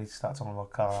for me to start talking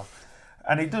about Carlisle.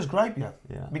 And it does gripe you.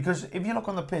 Yeah. Because if you look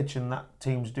on the pitch and that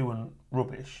team's doing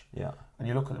rubbish, Yeah. and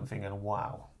you look at them thinking,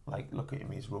 wow, like, look at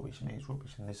him, he's rubbish, and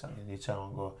this, and you turn on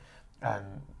and go,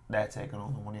 and they're taking all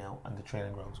the money out, and the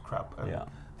training ground's crap, and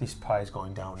this pie's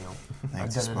going downhill.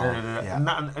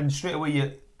 And straight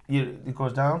away it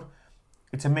goes down.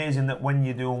 It's amazing that when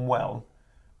you're doing well,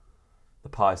 the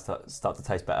pies start to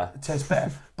taste better. It tastes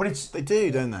better. But they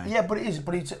do, don't they? Yeah, but it is.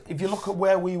 But if you look at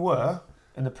where we were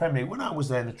in the Premier League, when I was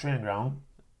there in the training ground,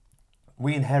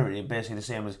 we inherited basically the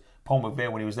same as Paul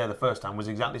McVeigh when he was there the first time, was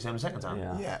exactly the same the second time.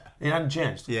 Yeah. It hadn't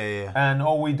changed. Yeah. And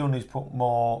all we've done is put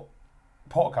more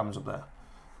porta cabins up there.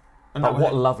 And But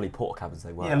what lovely porta cabins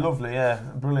they were. Yeah, lovely, yeah.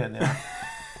 Brilliant, yeah.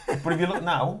 But if you look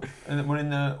now,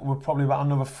 we're probably about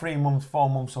another 4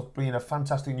 months of being a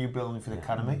fantastic new building for the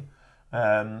academy.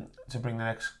 To bring the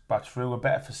next batch through, a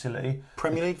better facility.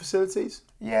 Premier League facilities?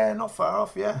 Yeah, not far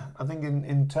off, yeah. I think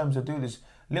in terms of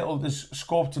there's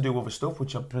scope to do other stuff,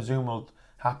 which I presume will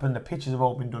happen. The pitches have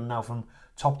all been done now from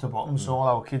top to bottom, so all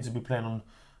our kids will be playing on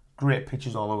great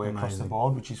pitches all the way across the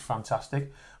board, which is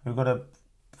fantastic. We've got a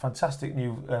fantastic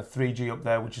new 3G up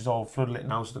there, which is all floodlit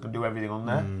now, so they can do everything on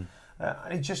there.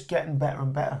 It's just getting better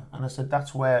and better. And I said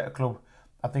that's where a club,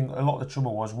 I think a lot of the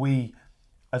trouble was we,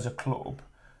 as a club,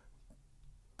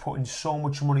 putting so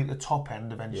much money at the top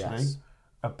end eventually,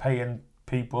 of paying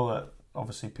people that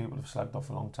obviously people have slagged off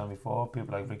a long time before,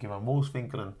 people like Ricky Van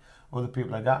Wolfswinkel and other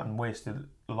people like that, and wasted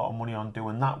a lot of money on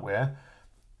doing that way,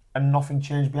 and nothing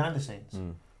changed behind the scenes.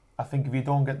 I think if you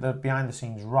don't get the behind the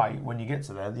scenes right when you get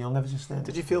to there, you'll never sustain.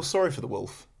 Did you feel sorry for the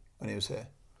Wolf when he was here?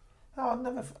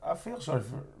 No, I feel sorry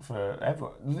for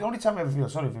everyone. The only time I ever feel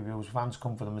sorry for people is fans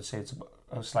come for them and say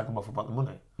slag them off about the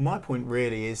money. My point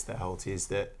really is that, Holty, is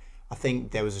that I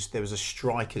think there was a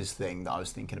strikers thing that I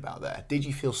was thinking about there. Did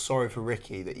you feel sorry for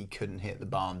Ricky that he couldn't hit the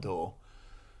barn door?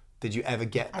 Did you ever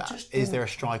get that? Is there a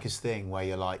strikers thing where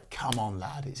you're like, come on,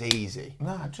 lad, it's easy?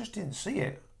 No, I just didn't see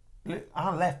it.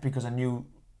 I left because I knew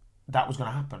that was going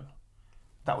to happen.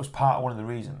 That was one of the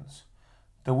reasons.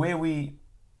 The way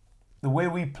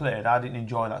we played, I didn't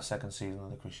enjoy that second season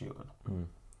of the Chris Hughton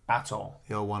at all.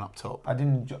 The old one up top. I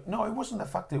didn't enjoy. No, it wasn't the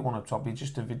fact that it one up top. It's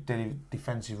just a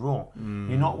defensive role.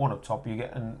 You're not one up top. You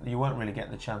weren't really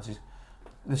getting the chances.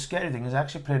 The scary thing is, I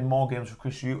actually played more games for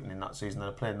Chris Hughton in that season than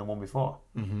I played in the one before.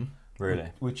 Really,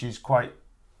 which is quite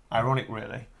ironic,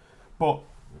 really. But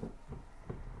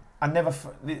I never.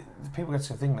 The people get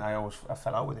to think that I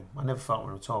fell out with him. I never felt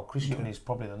with him at all. Chris Hughton is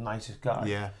probably the nicest guy.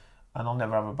 Yeah. And I'll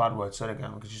never have a bad word said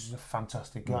again because he's just a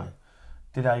fantastic guy.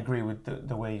 Did I agree with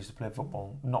the way he used to play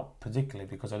football? Not particularly,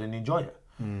 because I didn't enjoy it.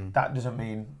 That doesn't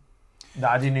mean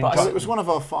that I didn't But enjoy. It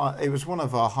was one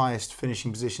of our highest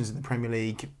finishing positions in the Premier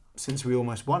League since we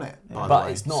almost won it. By But the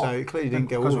way. it's not. So it clearly didn't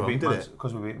go all because wrong, we did it?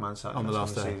 Because we beat Man City On the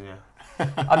last day. season,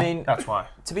 yeah. I mean, That's why.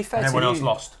 to be fair And to everyone else you,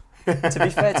 lost. to be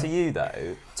fair to you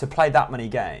though, to play that many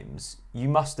games, you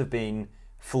must have been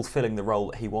fulfilling the role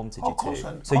that he wanted you Of course to.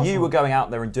 I- of So course you I were would. going out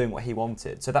there and doing what he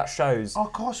wanted. So that shows. Oh,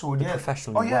 of course I would, yeah.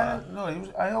 professional Oh, you yeah. were.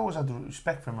 No, I always had the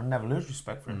respect for him. I never lose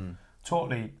respect for him.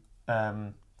 Totally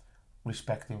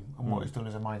respect him and what he's done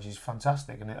as a manager. He's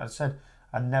fantastic. And as I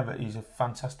said, he's a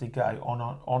fantastic guy on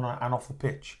and off the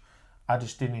pitch. I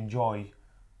just didn't enjoy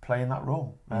playing that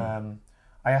role.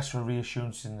 I asked for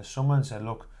reassurance in the summer and said,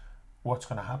 look, what's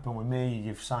going to happen with me?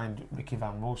 You've signed Ricky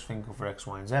Van Wolfswinkel for X,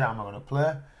 Y, and Z. How am I going to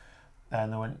play?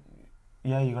 And they went,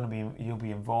 yeah, you'll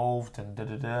be involved and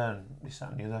and this,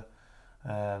 that, and the other.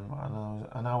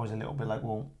 And I was a little bit like,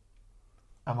 well,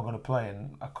 am I going to play?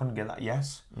 And I couldn't get that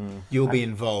yes. You'll be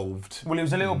involved. Well, it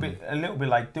was a little bit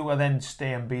like, do I then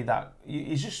stay and be that?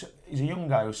 He's a young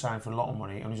guy who signed for a lot of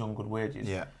money and he's on good wages.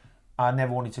 Yeah. I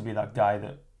never wanted to be that guy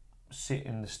that sit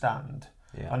in the stand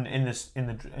Yeah. and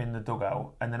in the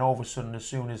dugout, and then all of a sudden, as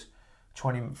soon as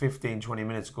 20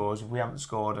 minutes goes, if we haven't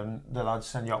scored and the lads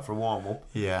send you out for a warm up,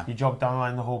 Yeah. you jog down the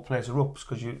line, the whole place erupts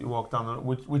because you walk down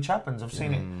which happens. I've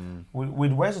seen it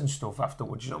with Wes and stuff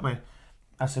afterwards. You know what I mean?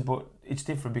 I said, but it's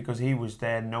different because he was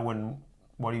there knowing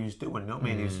what he was doing. You know what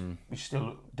I mean? He's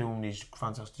still doing his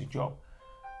fantastic job.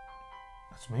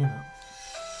 That's me now.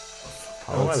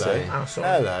 Oh, let's see. I'm sorry.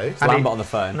 Hello. It's Lambert on the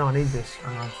phone. No, I need this.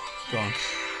 Hang on. Go on.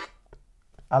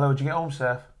 Hello, did you get home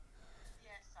safe?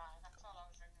 Yes, that's all I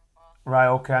was ringing for. Right,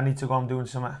 okay, I need to go. I'm doing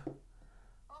something. Okay.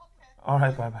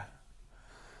 Alright, bye bye.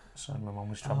 Sorry, my mum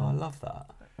was Oh, I travelling. love that.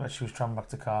 She was travelling back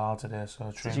to Carlisle today, so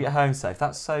I Did you get home safe?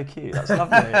 That's so cute. That's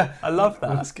lovely. I love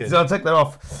that. That's good. So I'll take that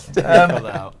off. Cut that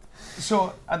out.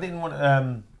 So I didn't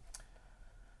want.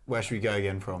 Where should we go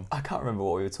again from? I can't remember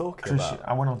what we were talking Chris, about.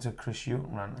 I went on to Chris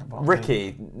Hutton rant about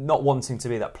Ricky not wanting to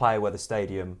be that player where the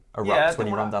stadium erupts when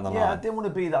you run down the I line. didn't want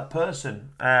to be that person.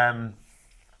 I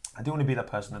didn't want to be that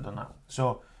person that done that.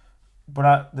 So,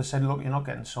 but they said, look, you're not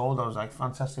getting sold. I was like,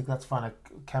 fantastic, that's fine. I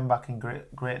came back in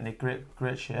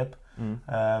great shape.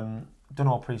 Done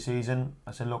all pre-season.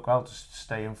 I said, look, I'll just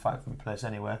stay in 5th place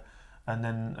anyway. And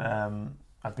then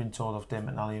I've been told off Dave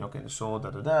McNally, you're not getting sold,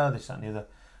 this, that, and the other.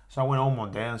 So I went home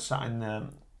one day and sat in.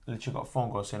 Literally got a phone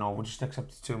call saying, "Oh, we'll just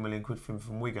accept £2 million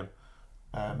from Wigan,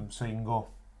 so you can go."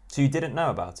 So you didn't know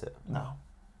about it? No,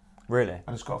 Really?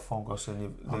 I just got a phone call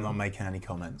saying, I'm not making any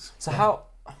comments. So how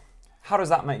does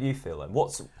that make you feel then? Well,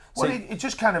 it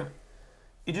just kind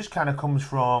of comes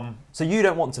from. So you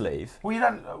don't want to leave? Well,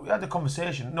 we had the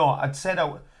conversation. No, I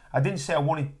didn't say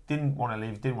I didn't want to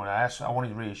leave. I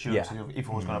wanted reassurance if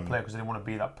I was going to play because I didn't want to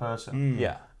be that person.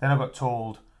 Yeah. Then I got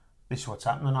told, this is what's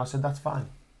happening. I said, that's fine.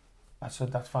 I'll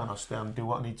stay and do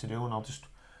what I need to do, and I'll just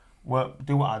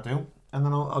do what I do, and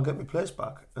then I'll get my place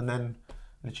back. And then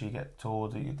literally get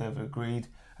told that they've agreed.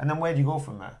 And then where do you go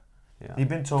from there? Yeah. You've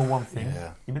been told one thing,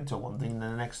 Yeah. and then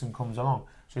the next thing comes along.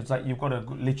 So it's like you've got to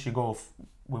literally go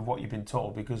with what you've been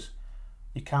told, because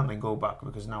you can't then go back,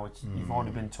 because now you've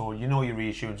already been told. You know your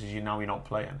reassurances. You're not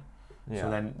playing. Yeah.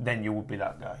 So then you would be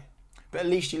that guy. But at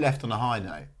least you left on a high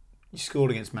note. You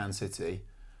scored against Man City.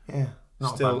 Yeah.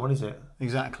 Not Still- a bad one, is it?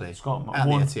 Exactly. Scott At the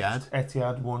won. Etihad.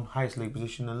 Etihad won highest league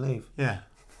position and leave. Yeah.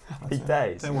 Happy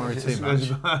days. Don't worry too much.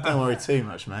 Don't worry too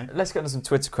much, mate. Let's get into some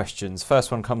Twitter questions. First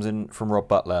one comes in from Rob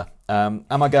Butler. Am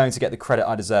I going to get the credit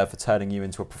I deserve for turning you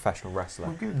into a professional wrestler?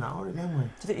 We've given that already, haven't we? Do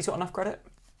you think he's got enough credit?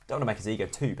 Don't want to make his ego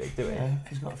too big, do we? Yeah,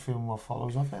 he's got a few more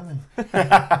followers off, hasn't he?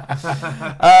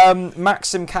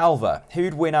 Maxim Calver.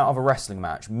 Who'd win out of a wrestling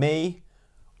match, me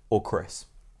or Chris?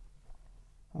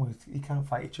 Well, you can't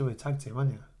fight each other, tag team,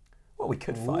 can you? Well, we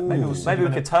could fight. Ooh. Maybe we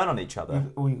could turn on each other.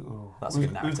 That's a good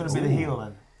Who's narrative. going to be the heel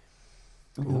then?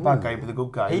 The bad guy, but the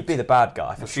good guy. He'd be the bad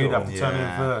guy for So you'd have sure. to turn him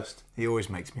Yeah. first. He always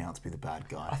makes me out to be the bad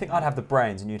I guy. think I'd have the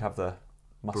brains and you'd have the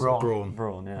muscle. Brawn.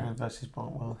 Brawn, yeah. Versus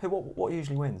Braun. Well, What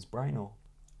usually wins, brain or?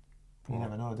 you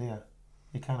never know, do you?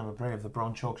 You can't have a brain if the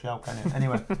Braun chokes you out, can you?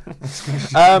 Anyway.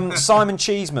 Simon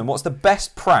Cheeseman, what's the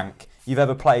best prank you've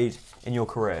ever played in your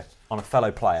career on a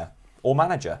fellow player or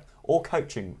manager or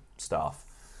coaching staff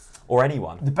or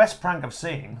anyone? The best prank I've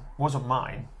seen wasn't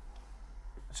mine.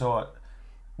 So,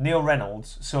 Neil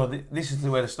Reynolds. So, this is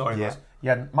the way the story Yeah. was. You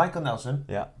had Michael Nelson,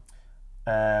 Yeah,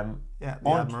 Yeah, the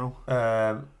Admiral.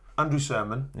 Andrew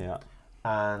Sermon, yeah,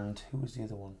 and who was the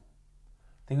other one?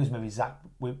 I think it was maybe Zach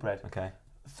Whitbread. okay.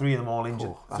 3 of them all injured.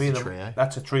 Oh, that's Three a of them, trio.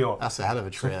 That's a trio. That's a hell of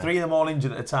a So trio. 3 of them all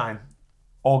injured at a time,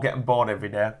 all getting bored every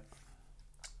day.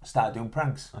 Started doing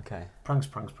pranks. Okay. Pranks.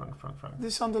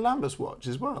 This under Lambert's watch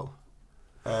as well.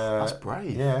 That's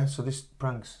brave. Yeah, so this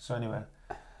pranks. So anyway,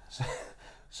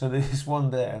 so this one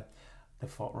day, they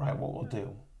thought, right, what we'll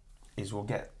do is we'll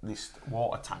get this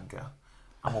water tanker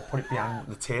and we'll put it behind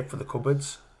the tape for the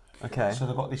cupboards. Okay. So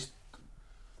they've got this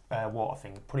water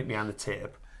thing, put it behind the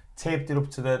tape, taped it up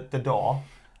to the door,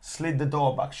 slid the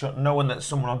door back shut, knowing that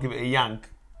someone will give it a yank,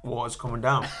 water's coming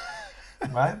down.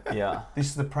 Right? Yeah. This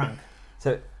is the prank.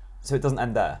 So it doesn't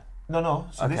end there. No.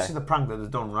 So Okay. this is the prank that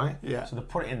they've done, right? Yeah. So they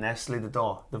put it in there, slid the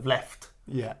door. They've left.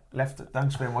 Yeah. Left it.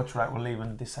 Thanks very much. Right, we're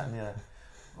leaving. This, that, and the other.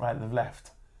 Right, they've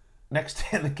left. Next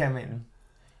day they came in.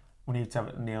 We need to have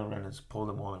it. Neil Reynolds pulled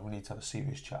them all in. We need to have a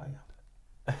serious chat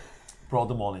here. Brought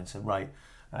them all in. Said, right,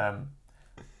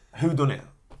 who done it?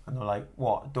 And they're like,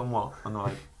 what? Done what? And they're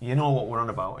like, you know what we're on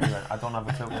about. And he went, I don't have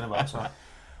a clue what you're on about. So,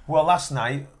 well, last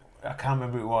night, I can't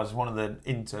remember who it was, one of the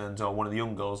interns or one of the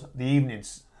young girls, the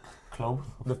evenings club,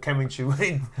 they've come in,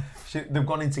 they've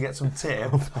gone in to get some tape.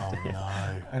 Oh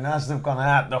no. And as they've gone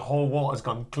out, the whole water's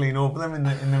gone clean over them in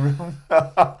the room.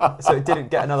 So it didn't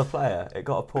get another player. It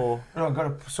got a poor. No, I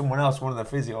got someone else, one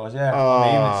of the physios, on the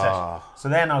evening session. So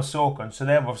they're now soaking, so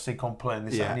they've obviously complained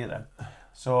this and the other.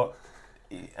 So,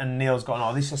 and Neil's gone,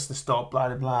 oh, this has to stop, blah,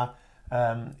 blah,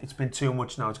 blah. It's been too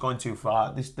much now, it's going too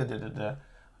far, this, da, da, da, da.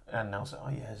 And Neil's like, oh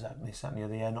yeah, is that this, that, and the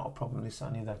other, yeah, not a problem, this,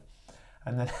 that, and the other.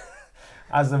 And then,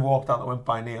 as they walked out, they went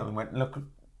by Neil and went, look,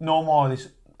 no more of this,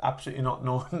 absolutely not,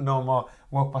 no more.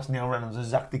 Walked past Neil Reynolds and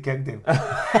Zach dekegged him.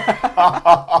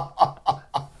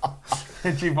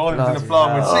 And she brought him to the floor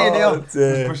and went, see you, Neil.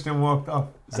 Just pushed him and walked off.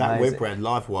 Zach Amazing. Whitbread,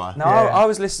 live wire. No, Yeah. I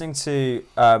was listening to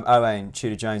Owain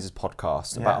Tudor-Jones's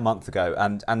podcast about a month ago,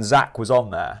 and Zach was on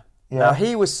there. Yeah. Now,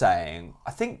 he was saying,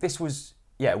 I think this was,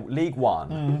 League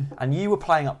One, and you were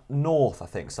playing up north, I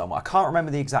think, somewhere. I can't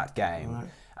remember the exact game. Right.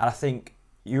 And I think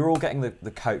you were all getting the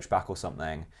coach back or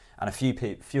something, and a few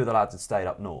of the lads had stayed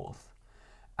up north.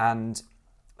 And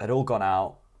they'd all gone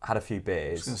out, had a few I was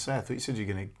beers. going to say, I thought you said you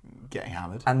were going to get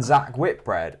hammered. And Zach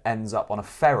Whitbread ends up on a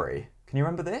ferry. Can you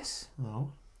remember this?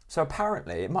 No. So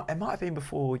apparently, it might have been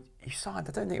before you signed.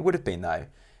 I don't think it would have been, though.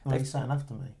 No, he's saying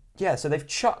after me. Yeah, so they've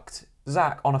chucked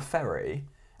Zach on a ferry,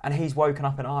 and he's woken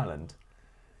up in Ireland.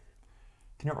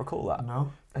 Can you not recall that?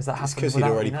 No. Has that It's happened? because he'd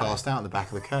without already you knowing? passed out in the back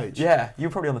of the coach. Yeah, you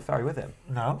were probably on the ferry with him.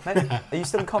 No. Maybe, are you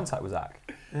still in contact with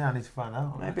Zach? Yeah, I need to find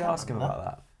out. Maybe ask him about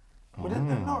that. We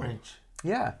didn't in Norwich.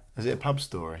 Yeah, Is it a pub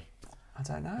story? I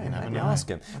don't know. never Maybe know. ask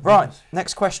him. Right,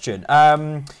 next question.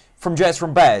 From Jez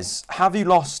from Bez. Have you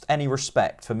lost any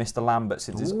respect for Mr. Lambert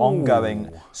since his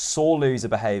ongoing sore loser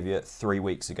behaviour 3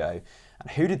 weeks ago?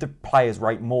 And who did the players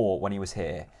rate more when he was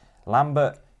here?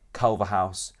 Lambert,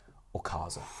 Culverhouse, or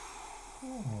Kaza?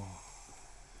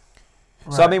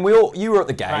 So I mean, you were at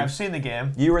the game. Right, I've seen the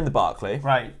game. You were in the Barclay.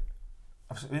 Right.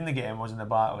 In the game, I was in the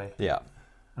Bartley. Yeah.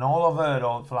 And all I've heard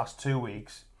for the last 2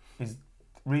 weeks is,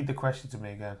 read the question to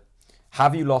me again.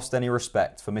 Have you lost any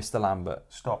respect for Mr. Lambert?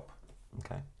 Stop.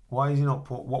 Okay. Why is he not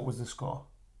put, what was the score?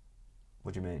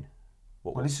 What do you mean?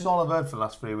 What Well, was? this is all I've heard for the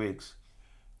last 3 weeks.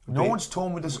 No one's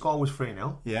told me the score was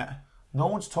 3-0. Yeah. No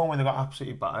one's told me they got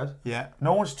absolutely battered. Yeah.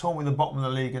 No one's told me the bottom of the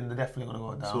league and they're definitely going to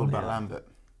go down. It's all about Lambert.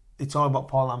 It's all about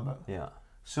Paul Lambert. Yeah.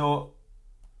 So,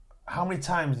 how many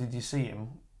times did you see him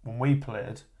when we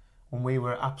played, when we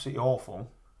were absolutely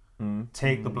awful,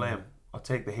 take the blame or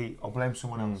take the heat or blame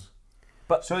someone else?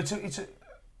 But So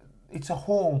it's a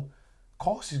whole. Of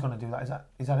course, he's going to do that.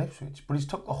 Is that Ipswich? But he's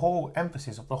took the whole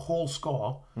emphasis of the whole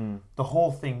score, the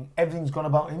whole thing. Everything's gone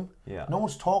about him. Yeah. No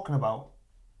one's talking about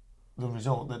the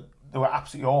result that they were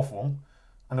absolutely awful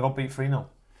and they got beat 3-0.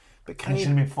 But And can it should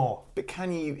have you? been 4. But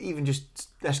can you even just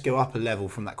let's go up a level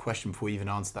from that question before you even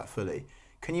answer that fully?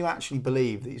 Can you actually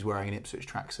believe that he's wearing an Ipswich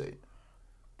tracksuit?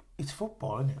 It's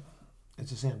football, isn't it?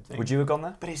 It's the same thing. would you have gone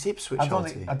there? But it's Ipswich.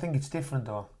 I think it's different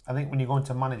though. I think when you go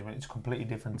into management, it's completely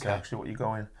different to actually what you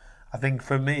go in. I think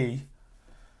for me,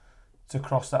 to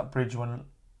cross that bridge when,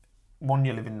 one,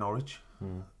 you live in Norwich.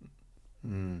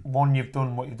 One, you've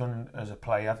done what you've done as a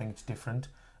player. I think it's different.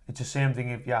 It's the same thing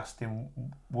if you asked him,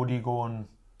 would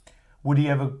he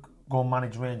ever go and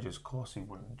manage Rangers? Of course he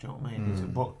wouldn't. Do you know what I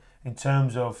mean? But in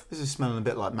terms of, This is smelling a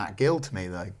bit like Matt Gill to me,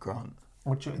 though, Grant.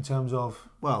 in terms of,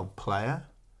 Well, player,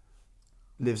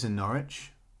 lives in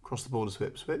Norwich, crossed the border to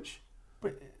Ipswich.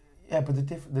 but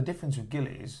the difference with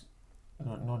Gilly is,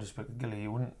 no disrespect to Gilly,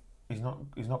 he's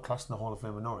not classed in the Hall of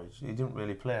Fame of Norwich. He didn't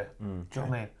really play. Do you know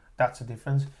what I mean? That's the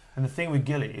difference. And the thing with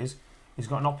Gilly is, he's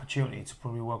got an opportunity to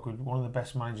probably work with one of the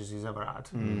best managers he's ever had.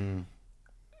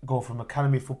 Go from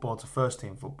academy football to first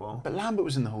team football. But Lambert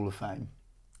was in the Hall of Fame.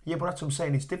 Yeah, but that's what I'm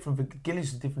saying. It's different. For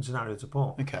Gilly's a different scenario to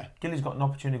Paul. Okay. Gilly's got an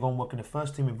opportunity to go and work in a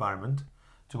first team environment,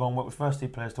 to go and work with first team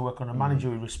players, to work on a manager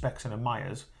he respects and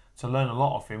admires, to learn a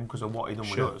lot of him because of what he done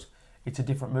with us. It's a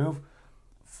different move.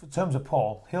 In terms of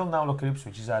Paul, he'll now look at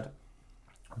Ipswich. He's had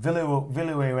Villa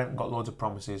where he went and got loads of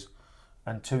promises,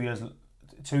 and 2 years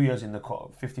in the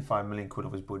 55 million quid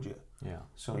of his budget. Yeah.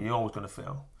 So you're always going to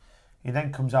fail. He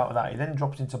then comes out of that. He then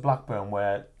drops into Blackburn,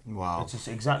 where it's just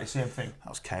exactly the same thing. That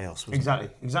was chaos,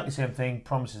 wasn't Exactly same thing.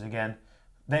 Promises again.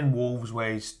 Then Wolves,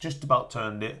 where he's just about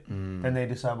turned it. Then they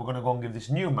decide we're going to go and give this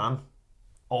new man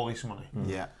all this money.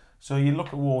 Yeah. So you look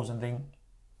at Wolves and think,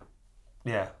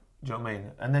 yeah, do you know what I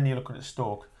mean? And then you look at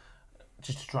Stoke,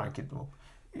 just to try and keep them up.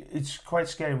 It's quite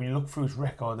scary when you look through his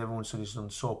record. Everyone said he's done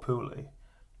so poorly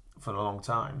for a long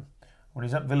time. When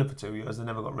he's at Villa for 2 years, they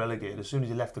never got relegated. As soon as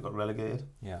he left, they got relegated.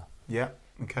 Yeah. Yeah.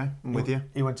 Okay, I'm with you.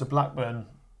 He went to Blackburn,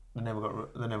 they never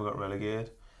got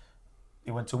relegated.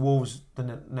 He went to Wolves, they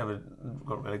never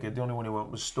got relegated. The only one he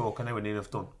went was Stoke, and they were near enough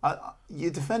done.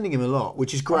 You're defending him a lot,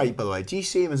 which is great, by the way. Do you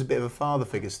see him as a bit of a father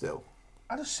figure still?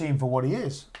 I just see him for what he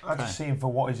is. I just see him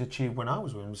for what he's achieved when I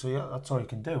was with him. So yeah, that's all he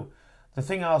can do. The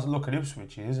thing I look at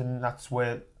Ipswich is, and that's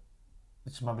where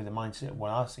it's maybe the mindset of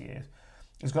what I see is,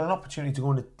 he's got an opportunity to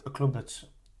go into a club that's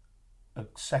a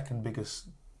second biggest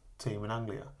team in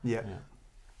Anglia. Yeah.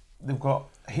 They've got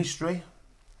history,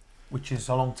 which is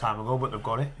a long time ago, but they've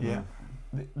got it. Yeah.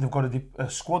 They've got a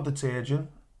squad that's aging,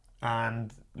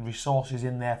 and resources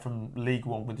in there from League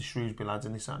One with the Shrewsbury lads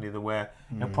and this and the other, where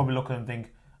he'll probably look at them and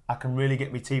think, I can really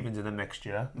get my teeth into them next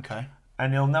year. Okay.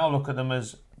 And he'll now look at them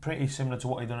as pretty similar to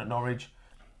what he done at Norwich.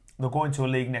 They'll go into a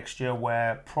league next year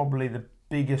where probably the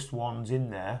biggest ones in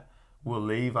there will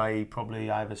leave, i.e.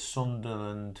 probably either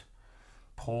Sunderland,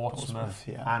 Portsmouth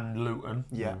and Luton.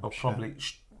 Yeah, or probably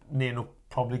near enough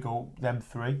probably go them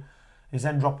three. He's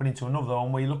then dropping into another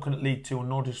one where you're looking at League Two, and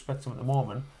no disrespect to them at the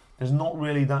moment, there's not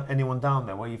really anyone down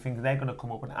there where you think they're going to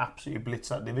come up and absolutely blitz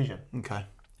that division. Okay.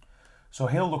 So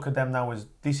he'll look at them now as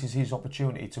this is his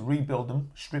opportunity to rebuild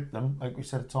them, strip them, like we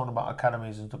said, talking about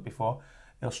academies and stuff before.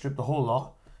 He'll strip the whole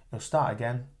lot, he'll start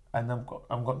again, and I've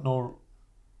got no,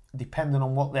 depending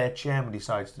on what their chairman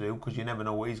decides to do, because you never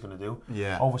know what he's going to do.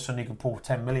 Yeah. All of a sudden he can pull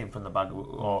 10 million from the bag,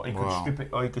 or he could strip it,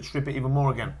 or he could strip it even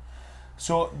more again.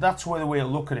 So that's the way I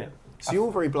look at it. So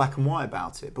you're very black and white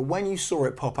about it, but when you saw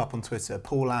it pop up on Twitter,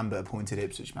 Paul Lambert appointed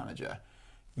Ipswich manager,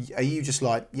 are you just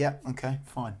like, yeah, okay,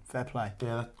 fine, fair play?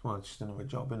 Yeah, it's just another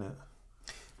job, isn't it?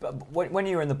 But when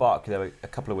you were in the Barclay a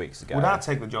couple of weeks ago, would I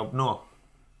take the job? No,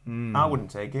 I wouldn't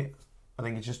take it. I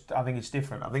think it's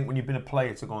different. I think when you've been a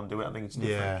player to go and do it, I think it's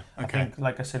different. Yeah, okay. I think,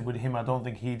 like I said, with him, I don't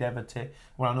think he'd ever take.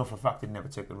 Well, I know for a fact he'd never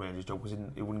take the Rangers job because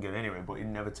he wouldn't get it anyway. But he'd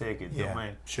never take it. You know what I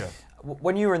mean? Sure.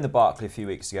 When you were in the Barclay a few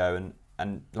weeks ago,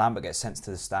 and Lambert gets sent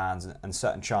to the stands, and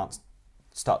certain chants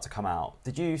start to come out,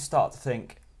 did you start to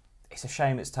think it's a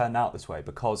shame it's turned out this way?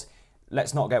 Because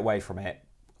let's not get away from it.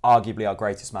 Arguably our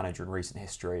greatest manager in recent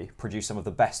history, produced some of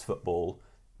the best football,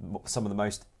 some of the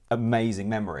most amazing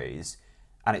memories,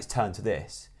 and it's turned to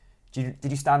this. Did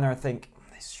you stand there and think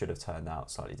this should have turned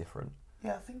out slightly different?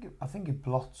 Yeah, I think it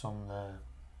blots on the.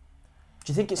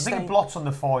 Do you think it's? I think it blots on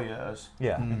the 4 years.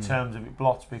 Yeah. In terms of it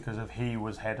blots because of he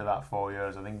was head of that 4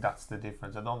 years. I think that's the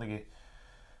difference. I don't think it.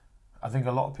 I think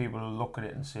a lot of people will look at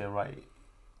it and say, right.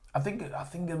 I think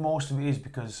that most of it is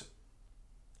because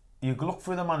you look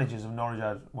through the managers of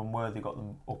Norwich when Worthy got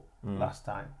them up last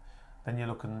time. Then you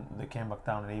look and they came back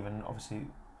down, and even obviously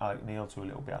Alec Neil to a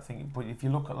little bit. I think, but if you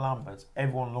look at Lambert,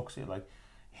 everyone looks at it like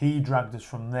he dragged us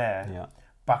from there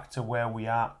back to where we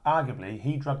are. Arguably,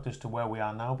 he dragged us to where we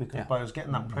are now because by us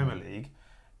getting that Premier League,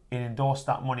 he endorsed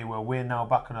that money where we're now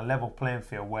back on a level playing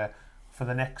field where for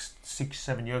the next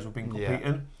 6-7 years we've been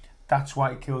competing. Yeah. That's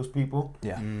why it kills people.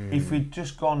 Yeah. If we'd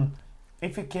just gone,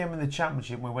 if it came in the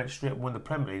Championship and we went straight and won the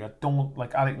Premier League, I don't,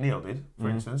 like Alec Neil did, for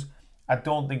instance, I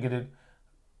don't think it'd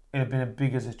have been a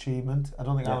big as achievement. I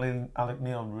don't think Alex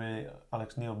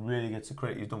Neil really gets the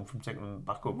credit he's done from taking them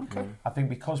back up. Okay. I think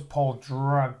because Paul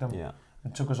dragged them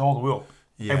and took us all the way up,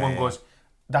 everyone goes,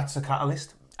 that's the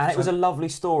catalyst. And it was a lovely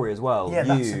story as well. Yeah,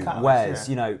 that's the catalyst, Wes,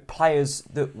 you know, players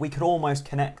that we could almost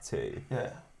connect to.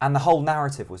 Yeah. And the whole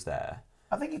narrative was there.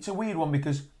 I think it's a weird one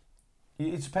because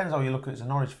it depends how you look at it as a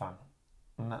Norwich fan.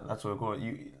 And that's where I go.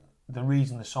 The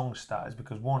reason the songs start is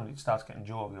because one, it starts getting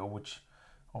jovial, which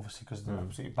obviously because they're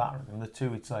absolutely battering them. The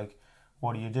two, it's like,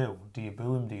 what do you do? Do you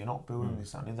boo him? Do you not boo him?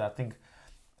 This, that, and the other.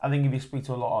 I think if you speak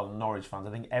to a lot of Norwich fans,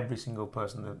 I think every single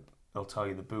person that they'll tell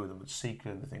you they boo them, but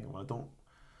secretly they think, well,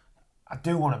 I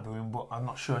do want to boo him, but I'm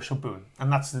not sure I should boo him.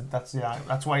 And that's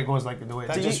why it goes like the way it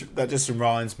does. That just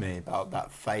reminds me about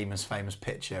that famous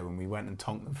picture when we went and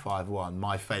tonked them 5-1.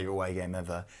 My favourite away game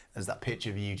ever. There's that picture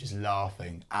of you just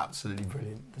laughing. Absolutely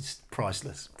brilliant. It's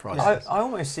priceless. I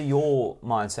almost see your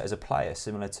mindset as a player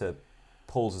similar to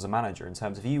Paul's as a manager in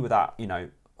terms of you were that,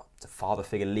 father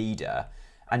figure leader,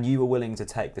 and you were willing to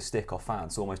take the stick off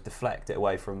fans, to almost deflect it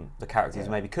away from the characters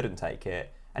who maybe couldn't take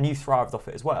it, and you thrived off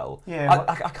it as well. Yeah,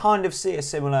 I kind of see a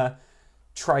similar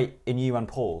trait in you and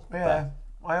Paul. Yeah,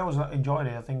 I always enjoyed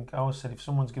it. I think I always said if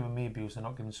someone's giving me abuse, they're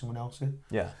not giving someone else it.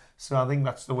 Yeah. So I think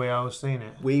that's the way I was seeing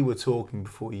it. We were talking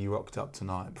before you rocked up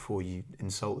tonight, before you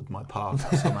insulted my park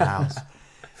outside my house,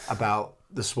 about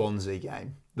the Swansea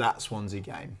game. That Swansea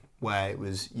game where it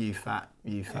was you fat,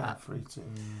 3-2.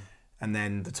 and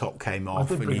then the top came off,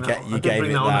 and bring you that gave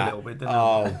it on that. a little bit, didn't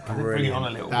Oh, I? I did bring it brilliant! on a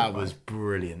little That bit, was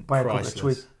brilliant. by a couple of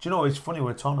Priceless. tweets. Do you know, it's funny, we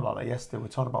were talking about that yesterday. We were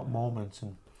talking about moments,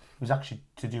 and it was actually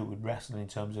to do with wrestling in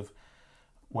terms of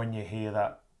when you hear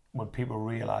that, when people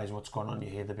realise what's going on, you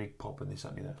hear the big pop and this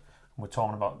and that. And we're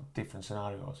talking about different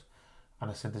scenarios. And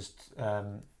I said there's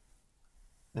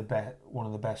one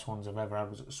of the best ones I've ever had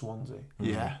was at Swansea.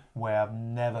 Yeah. Where I've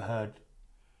never heard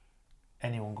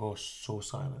anyone go so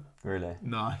silent. Really?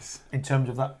 Nice. In terms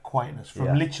of that quietness,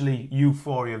 from literally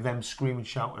euphoria of them screaming,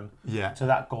 shouting, Yeah. to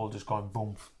that goal just going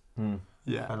boom.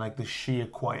 Yeah. And like the sheer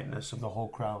quietness of the whole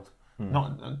crowd.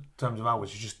 Not in terms of ours,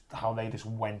 it's just how they just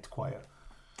went quiet.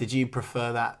 Did you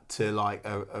prefer that to like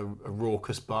a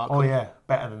raucous bark? Oh yeah,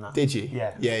 better than that. Did you?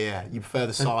 Yeah. Yeah. You prefer the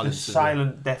The silence?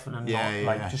 silent, deafening,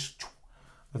 Yeah. just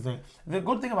the thing. The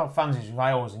good thing about fans is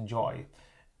I always enjoy,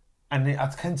 and I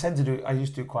can tend to do it. I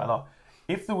used to do it quite a lot.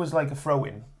 If there was like a throw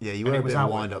in, Yeah, you were a bit of a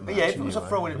wind-up match, Yeah, if it was a anyway.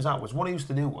 throw in, it was outwards. What I used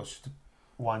to do was to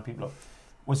wind people up.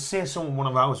 Was say one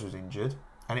of ours was injured,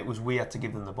 and it was we had to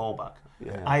give them the ball back.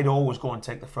 Yeah. I'd always go and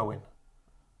take the throw in.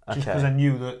 Just Okay. because I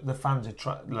knew that the fans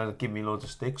would give me loads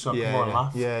of sticks, so I could go and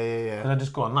laugh. Yeah. And I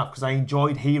just go and laugh because I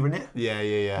enjoyed hearing it.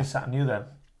 Yeah. I sat and knew them,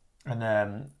 and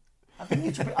I think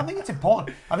it's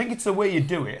important. I think it's the way you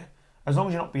do it, as long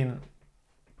as you're not being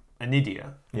an idiot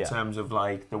in terms of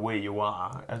like the way you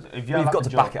are. If You've got to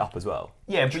back it up as well.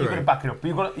 Yeah, but True. you've got to back it up.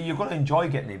 But you've got to enjoy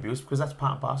getting the abuse because that's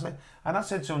part and parcel. And I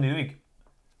said to him the other week,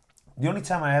 the only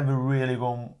time I ever really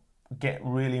go and get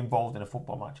really involved in a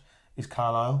football match is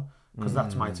Carlisle, because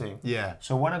that's my team. Yeah.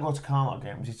 So when I go to Carlisle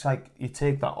games, it's like you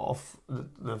take that off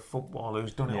the footballer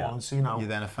who's done it all and see now You're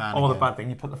then a fan all the again. bad thing,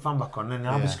 you put the fan back on, and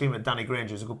then I'll be Yeah. screaming at Danny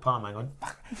Granger, who's a good pal of mine, going,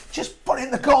 just put it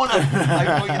in the corner!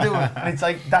 Like, what are you doing? And it's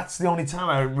like, that's the only time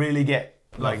I really get,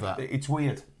 like, Love that. it's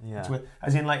weird. Yeah. It's weird.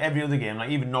 As in, like, every other game, like,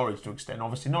 even Norwich to an extent,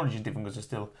 obviously Norwich is different because I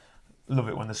still love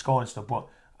it when they're scoring stuff, but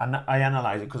I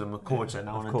analyse it because I'm a coach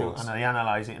now, and I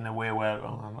analyse it in a way where,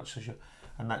 I'm not so sure,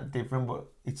 and that's different, but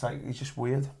it's like, it's just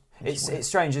weird. It's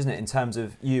strange, isn't it, in terms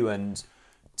of you and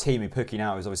Teemu Pukki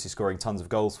now is obviously scoring tons of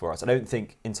goals for us. I don't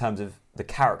think in terms of the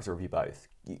character of you both,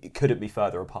 it couldn't be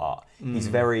further apart. He's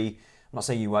very, I'm not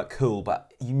saying you weren't cool,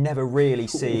 but you never really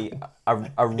see a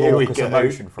raucous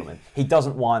emotion from him. He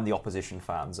doesn't wind the opposition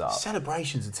fans up.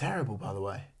 Celebrations are terrible, by the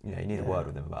way. You need a word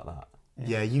with him about that.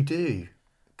 Yeah, you do.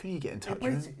 Can you get in touch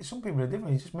with him? Some people are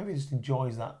different. Maybe he just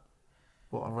enjoys that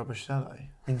What, a rubbish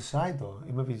Sally? inside though.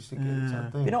 Maybe just it's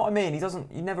that thing. You know what I mean?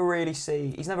 You never really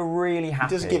see, he's never really happy.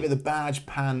 He doesn't give it the badge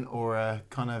pant or a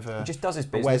kind of a... He just does his a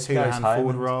business, Wes goes Houlihan home.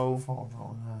 forward and-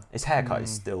 roll. His haircut is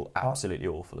still absolutely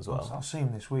awful as well. I'll see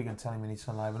him this week and tell him he needs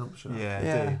to liven up. Should I?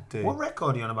 Yeah, do. What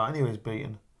record are you on about? Anyways,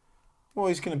 beaten. Well,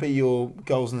 he's going to be your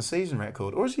goals in the season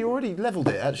record. Or has he already levelled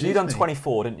it, actually? You done hasn't he?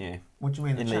 24, didn't you? What do you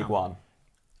mean In the League champ? One.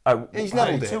 Oh, He's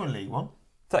levelled it. 32 in League One.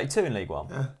 32 in League One.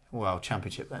 Yeah. Well,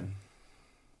 championship then.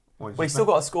 Well, Well, he's still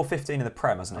got to score 15 in the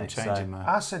Prem, hasn't he? I'm changing, So- man.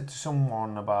 I said to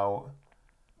someone about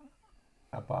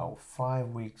 5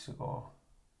 weeks ago.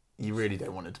 You really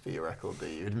don't want it to be a record, do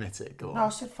you? Admit it. Go on. No, I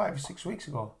said 5 or 6 weeks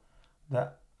ago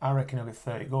that I reckon he'll get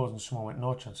 30 goals, and someone went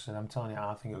no chance. I said, I'm telling you,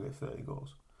 I think he'll get 30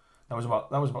 goals. That was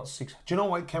about 6. Do you know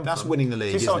where it came That's from? winning the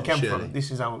league, This is how isn't it it, came surely? from.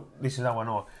 This is how I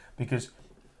know, because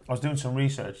I was doing some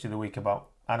research the other week about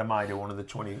Adam Ida, one of the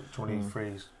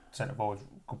 23s, centre forwards,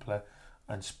 good player,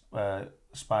 and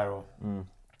Spyro.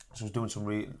 So I was doing some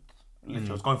literally,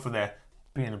 I was going through there,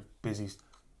 being a busy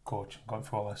coach, going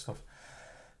through all that stuff.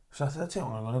 So I said, that's it,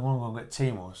 I'm going to go get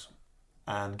Timo's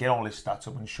and get all his stats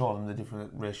up and show them the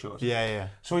different ratios. Yeah.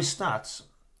 So his stats,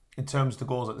 in terms of the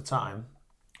goals at the time,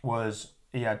 was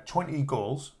he had 20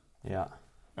 goals. Yeah.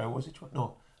 Was it 20?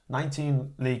 No,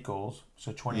 19 league goals,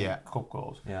 so 20 cup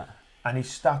goals. Yeah. And his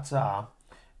stats are,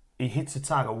 he hits a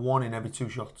target 1 in every 2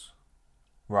 shots.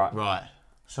 Right.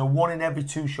 So 1 in every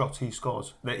 2 shots he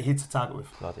scores that he hits a target with.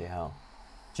 Bloody hell.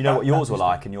 Do you know what yours were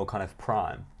like in your kind of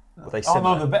prime? Were they Oh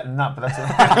similar? no, they're better than that, but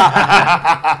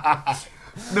that's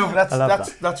no, but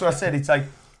that's what I said. It's like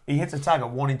he hits a target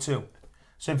 1 in 2.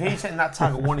 So if he's hitting that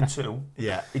target 1 in 2,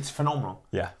 Yeah. it's phenomenal.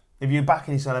 Yeah. If you're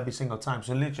backing his head every single time,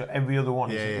 so literally every other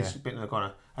one is bit in the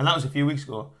corner. And that was a few weeks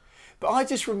ago. But I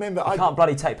just remember... He can't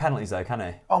bloody take penalties though, can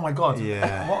he? Oh my God!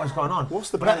 Yeah. What is going on?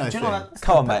 What's the But penalty do you know thing? that?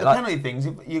 Come on, mate, The like- penalty things.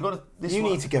 You got to. You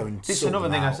need to go and This is sort another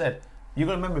them thing I out. said. You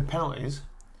got to remember penalties.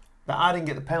 That I didn't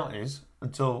get the penalties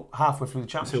until halfway through the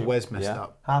championship. Until Wes messed Yeah.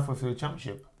 up. Halfway through the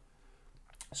championship.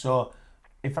 So,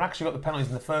 if I actually got the penalties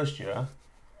in the first year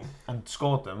and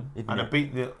scored them, You'd and I know.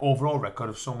 beat the overall record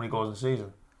of so many goals in the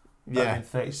season, that'd Yeah. been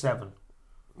 37.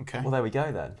 Okay. Well, there we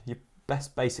go then. You're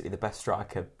basically the best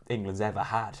striker England's ever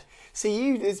had.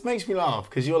 See, it makes me laugh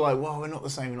because you're like, well, we're not the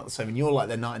same, And you're like,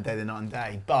 they're night and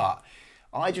day. But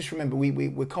I just remember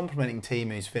we're complimenting Team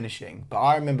who's finishing, but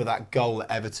I remember that goal at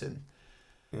Everton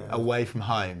away from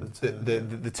home,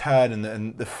 the turn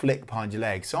and the flick behind your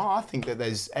leg. So I think that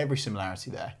there's every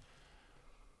similarity there.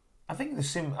 I think the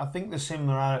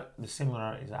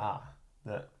similarities are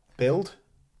that. Build?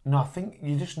 No, I think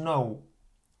you just know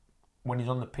when he's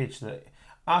on the pitch that.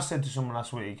 I said to someone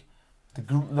last week,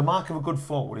 the mark of a good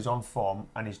forward is on form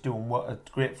and he's doing a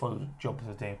great job for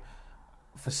the team.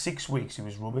 For 6 weeks, he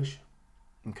was rubbish.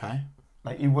 Okay.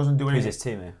 Like he wasn't doing Who's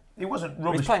anything. this team? He wasn't He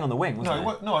rubbish. was playing on the wing, wasn't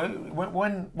he?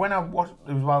 No, when I watched,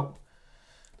 it was about.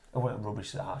 I wasn't rubbish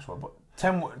is a harsh word, but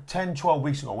 10, 12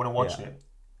 weeks ago when I watched it,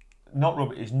 not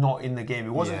rubbish. He's not in the game. He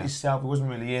wasn't himself. He wasn't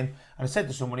really in. And I said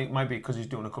to someone, it might be because he's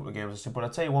doing a couple of games. I said, but I'll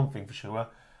tell you one thing for sure.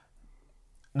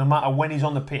 No matter when he's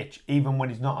on the pitch, even when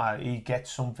he's not out, he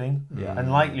gets something. Yeah. And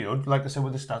likelihood, like I said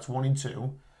with the stats 1 and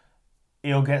 2,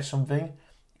 he'll get something.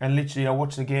 And literally, I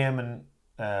watched the game and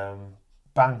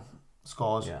bang,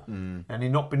 scores. Yeah. And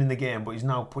he's not been in the game, but he's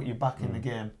now put you back in the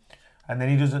game. And then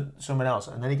he does it someone else,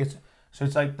 and then he gets. So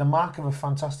it's like the mark of a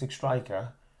fantastic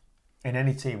striker in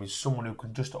any team is someone who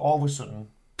can just all of a sudden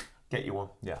get you one.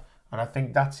 Yeah. And I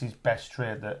think that's his best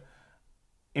trait. That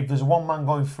if there's one man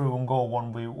going through and go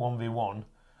 1v1,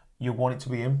 you want it to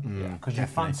be him because you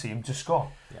fancy him to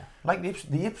score. Yeah. Like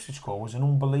the Ipswich score was an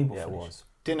unbelievable Yeah, it finish. was.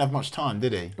 Didn't have much time,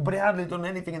 did he? But he hardly done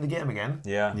anything in the game again.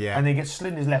 Yeah. Yeah. And he gets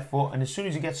slid in his left foot, and as soon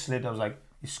as he gets slid, I was like,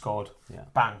 he scored. Yeah.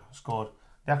 Bang, scored.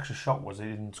 The actual shock was he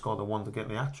didn't score the one to get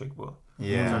the hat-trick, but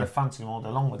Yeah. I fancied him all day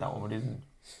long with that one, but he didn't.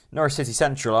 Norwich City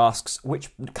Central asks, which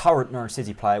current Norwich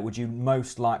City player would you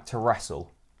most like to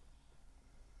wrestle?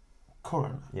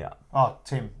 Current? Yeah. Oh,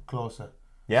 Tim, closer.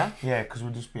 Yeah? Yeah, because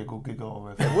we'd just be a good giggle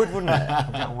over it. It would, wouldn't it?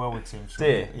 I'm getting well with Tim. So Do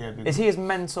you? Yeah, Is he as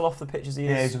mental off the pitch as he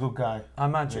Yeah, is? he's a good guy. I He's a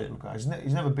imagine. good guy.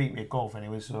 He's never beat me at golf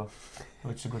anyway, so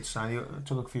it's a good sign. He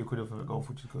took a few quid off him at golf,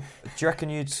 which is good. Do you reckon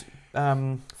you'd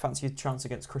fancy your chance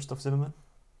against Christoph Zimmermann?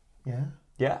 Yeah.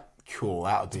 Yeah? Cool,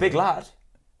 that would It's be a big lad.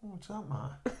 What's that, man?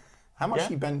 How much Yeah.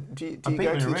 do you bend? Do you I beat go him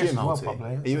to in the a race gym, as well, Holty?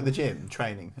 probably. Are you at the gym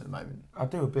training at the moment? I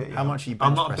do a bit, yeah. How much are you I'm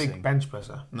bench not a pressing? big bench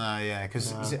presser. No, yeah,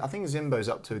 because I think Zimbo's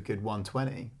up to a good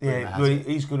 120. Yeah, Rumour has well, it.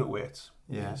 he's good at weights.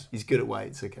 Yeah, Yes. he's good at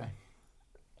weights. Okay,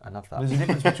 I love that.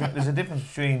 There's a difference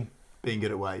between being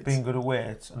good at weights. being good at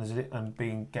weights and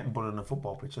getting bullied on a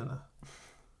football pitch, isn't there?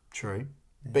 True,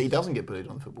 but he doesn't get bullied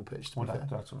on the football pitch. To Well, be fair.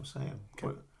 that's what I'm saying. Okay.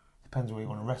 But depends where you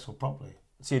want to wrestle properly.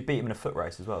 So you'd beat him in a foot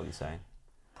race as well, you're saying?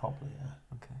 Properly, yeah.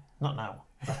 Okay. Not now.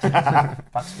 Back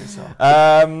to yourself.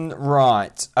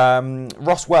 Right.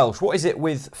 Ross Welsh, what is it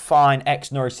with fine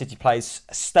ex-Norwich City players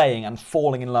staying and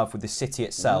falling in love with the city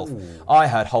itself? I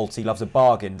heard Holty loves a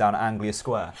bargain down at Anglia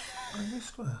Square. Anglia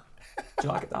Square? Do you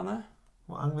like it down there?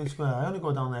 What, Anglia Square? I only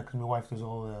go down there because my wife does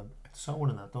all the sewing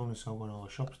and that, don't we? So I go in all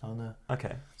the shops down there.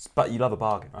 Okay. But you love a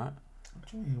bargain, right? What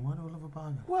do you mean? Why do I love a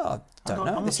bargain? Well, I don't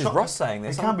know. I'm This not is sure. Ross saying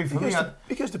this. It can't be for me.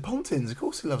 He goes to Pontins. Of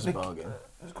course, he loves a bargain.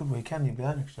 It's a good weekend. You'll be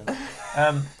there next year.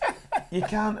 You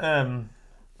can't.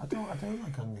 I don't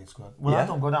like Anglia Square. Well, Yeah? I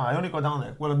don't go down. I only go down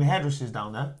there. Well, my hairdresser's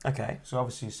down there. Okay. So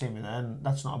obviously you see me there, and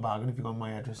that's not a bargain if you go on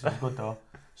my hairdresser. It's good though.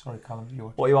 Sorry, Callum, you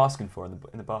watch. What are you asking for in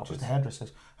the barbers? Just a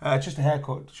hairdresser's. Just a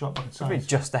haircut, short back and I mean, sides.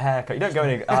 just a haircut. You don't go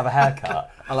in and have a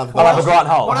haircut. I'll have I'll have a Grant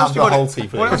Holt. What Have else do the you go Holty,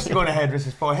 please. What else do you go to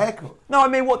hairdressers for? A haircut? No, I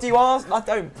mean, what do you ask? I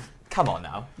don't. Come on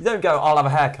now. You don't go, I'll have a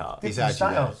haircut. He's Different had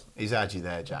you there. styles. He's had you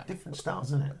there, Jack. Different styles,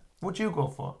 isn't it? What do you go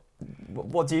for?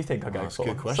 What do you think I go that's a for?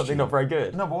 good question. Something not very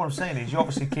good. No, but what I'm saying is you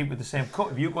obviously keep with the same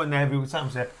cut. If you go in there every time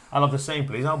and say, I'll have the same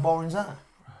please, how boring is that?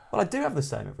 Well, I do have the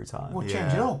same every time. We'll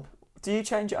change it Yeah. up. Do you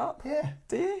change it up? Yeah.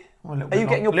 Do you? Well, a little Are bit you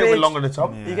getting your a little bit beard- long on the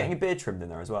top? Are you getting your beard trimmed in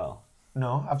there as well?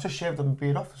 No, I've just shaved my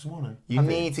beard off this morning. You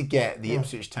need to get the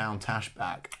Ipswich Town tash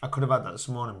back. I could have had that this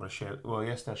morning, but I shaved. Well,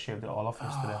 yesterday I shaved it all off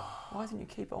yesterday. Why didn't you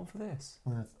keep it on for this?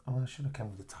 I should have come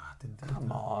with the tart, didn't I?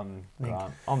 Come on, Link.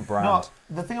 Grant. On brand. No,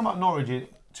 the thing about Norwich,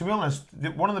 to be honest,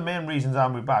 one of the main reasons I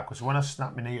moved back was when I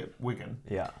snapped my knee at Wigan.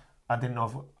 Yeah. I didn't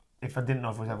know if I didn't know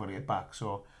if I was ever going to get back.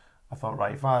 So I thought,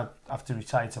 right, if I have to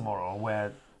retire tomorrow,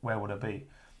 where would I be?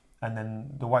 And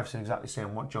then the wife said exactly the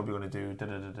same. What job you going to do?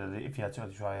 If you had to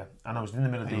retire. And I was in the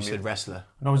middle of And you doing said wrestler.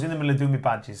 my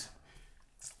badges.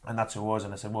 And that's who it was.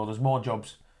 And I said, well, there's more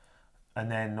jobs. And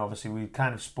then obviously we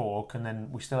kind of spoke, and then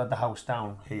we still had the house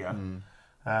down here.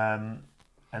 And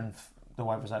the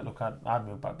wife was like, look, I'd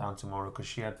move back down tomorrow because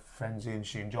she had friends here and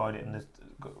she enjoyed it. And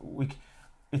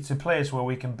it's a place where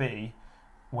we can be,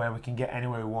 where we can get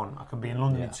anywhere we want. I can be in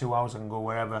London in 2 hours, I can go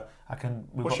wherever.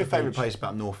 What's your favourite place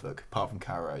about Norfolk, apart from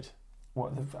Carrow Road?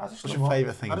 What's your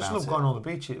favourite thing about it? I just love going on the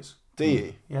beaches. Do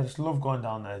you? Yeah, I just love going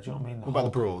down there. Do you know what I mean? What about the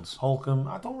Broads? Holcombe.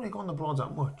 I don't really go on the Broads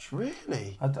that much.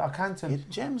 Really? I kind of...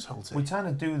 Gems, Holty. We kind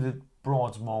of do the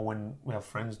Broads more when we have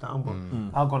friends down, but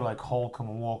I'll go to like Holcombe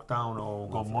and walk down, or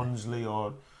go Munsley,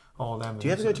 or all them. Do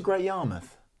you ever go to Great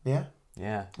Yarmouth? Yeah.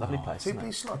 Yeah, lovely place.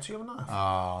 Two-piece slots, you have a knife?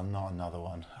 Oh, not another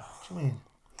one. What do you mean?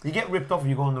 You get ripped off if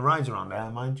you go on the rides around there,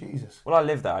 mind Jesus. Well, I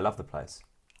live there. I love the place.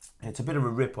 It's a bit of a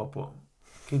rip-up, but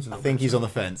kids love it. I think he's on the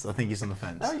fence.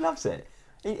 No, he loves it.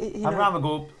 I'd rather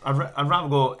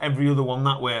go every other one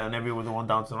that way and every other one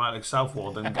down to the right, like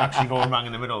Southwold, and actually go around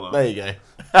in the middle. Though. There you go.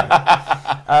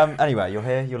 Anyway, you're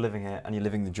here, you're living it, and you're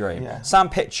living the dream. Yeah. Sam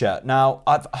Pitcher. Now,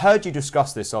 I've heard you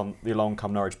discuss this on the Along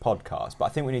Come Norwich podcast, but I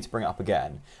think we need to bring it up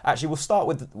again. Actually, we'll start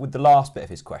with the last bit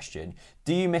of his question.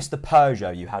 Do you miss the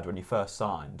Peugeot you had when you first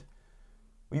signed?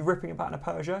 Were you ripping about in a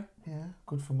Peugeot? Yeah,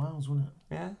 good for miles, wasn't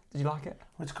it? Yeah. Did you like it?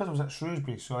 Well, it's because I was at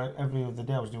Shrewsbury, so every other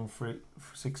day I was doing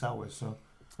 6 hours. So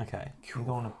okay. You don't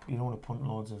want to punt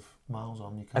loads of miles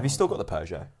on. Have you still got the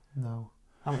Peugeot? No.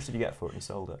 How much did you get for it when you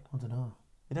sold it? I don't know.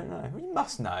 You don't know? Well, you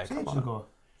must know. Come on. Ago.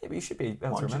 Yeah, but you should be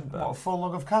able to remember. What, a full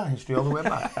log of car history all the way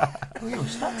back? Well, you know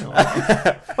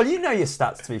stats. Well, you know your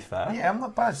stats, to be fair. Yeah, I'm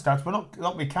not bad at stats, but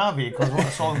not my car vehicles. What I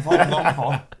sold them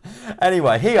for.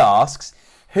 Anyway, he asks,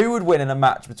 who would win in a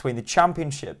match between the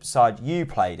championship side you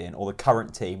played in or the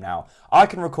current team? Now, I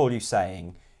can recall you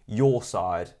saying your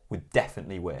side would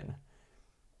definitely win.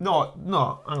 No.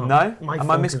 Hang on. No? My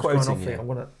Am I focus misquoting going off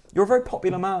you? here. You're a very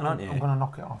popular man, aren't you? I'm going to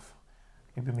knock it off.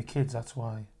 It'd be my kids, that's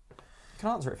why. You can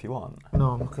answer it if you want.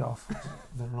 No, knock it off.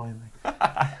 They're annoying me.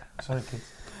 Sorry, kids.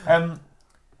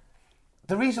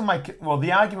 The reason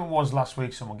the argument was last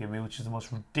week someone gave me, which is the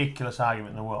most ridiculous argument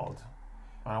in the world.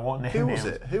 And I won't name names.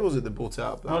 Who was it that brought it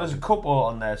up? Well, there's a couple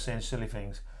on there saying silly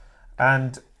things.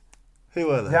 And who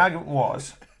were they? The argument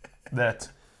was that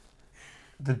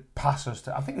the passers,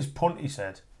 I think it's Punt, he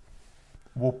said,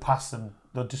 will pass them,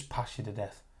 they'll just pass you to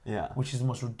death. Yeah. Which is the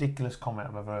most ridiculous comment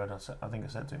I've ever heard. I think I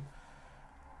said to him.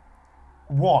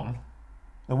 One,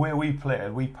 the way we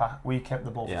played, we kept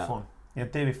the ball for fun. You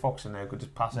had David Fox in there who could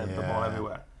just pass the ball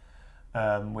everywhere.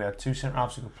 We had two centre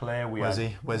halves who could play.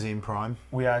 Wesley in prime.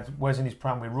 We had Wes in his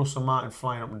prime. We had Russell Martin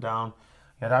flying up and down.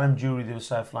 You had Adam Jury the other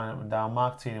side flying up and down.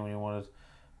 Mark Tino when you wanted.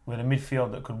 We had a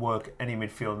midfield that could work any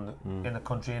midfield in the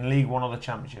country. In League One or the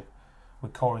Championship,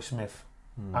 with Corey Smith,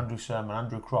 Andrew Sermon,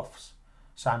 Andrew Crofts,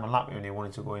 Simon Lappy when he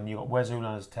wanted to go in. You got Wes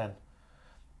Ulan as 10.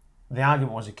 The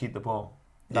argument was to keep the ball.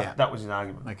 That was his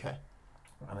argument. Okay.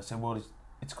 And I said, well,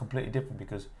 it's completely different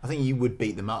because I think you would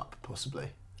beat them up possibly.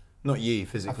 Not you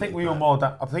physically. I think we were more.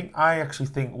 I actually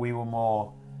think we were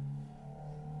more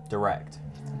direct,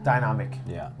 dynamic.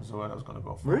 Yeah, was the word I was going to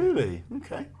go for. Really?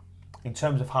 Okay. In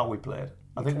terms of how we played,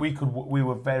 I think we could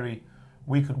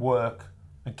work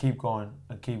and keep going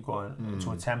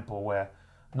to a tempo where,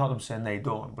 not that I'm saying they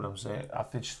don't, but I'm saying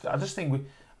I just think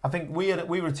we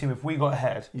were a team. If we got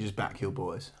ahead, you just back your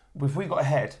boys. If we got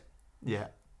ahead,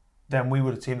 then we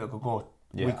were a team that could go.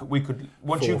 Yeah. We could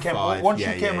once you came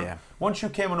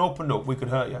and opened up, we could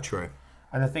hurt you. True.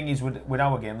 And the thing is with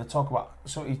our game, they talk about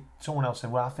someone else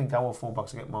said, well, I think our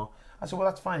fullbacks will get more. I said, well,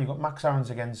 that's fine. You've got Max Aarons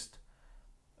against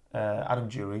Adam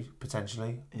Jury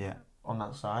potentially. Yeah. On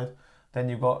that side, then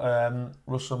you've got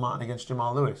Russell Martin against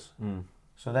Jamal Lewis.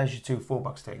 So there's your two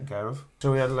fullbacks taken care of.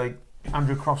 So we had like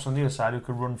Andrew Crofts on the other side who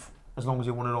could run as long as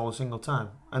he wanted all a single time.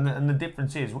 And the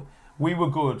difference is we were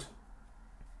good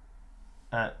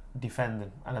at defending,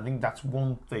 and I think that's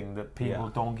one thing that people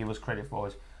don't give us credit for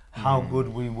is how good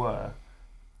we were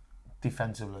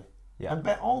defensively. Yeah. And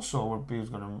also what people's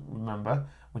going to remember,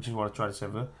 which is what I try to say,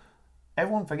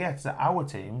 everyone forgets that our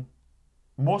team,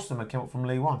 most of them came up from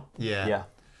League One. Yeah.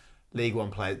 League One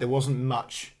players. There wasn't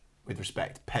much, with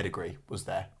respect, pedigree was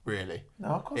there, really. No,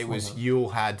 of course it was. You all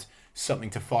had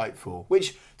something to fight for,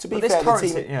 which, to be but fair,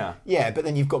 the team, but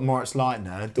then you've got Moritz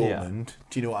Leitner, Dortmund.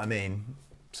 Do you know what I mean?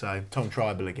 So Tom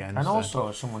Tribal again. And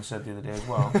also, someone said the other day as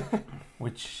well,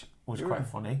 which was quite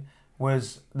funny,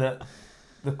 was that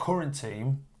the current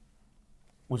team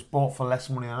was bought for less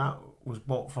money than that. Was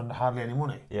bought for hardly any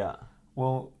money. Yeah.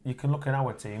 Well, you can look at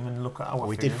our team and look at our.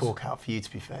 We did fork out for you, to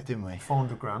be fair, didn't we?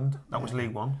 400 grand. That was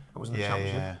League One. That wasn't the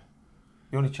Championship. Yeah.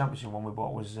 The only Championship one we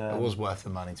bought was. It was worth the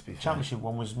money, to be fair. Championship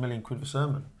one was £1 million for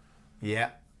Sermon. Yeah.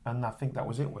 And I think that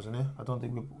was it, wasn't it? I don't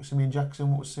think Simeon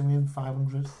Jackson. What was Simeon?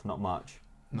 500, Not much.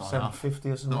 Not 750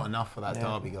 or something. Not enough for that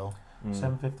derby goal.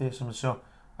 750 or something. So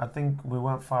I think we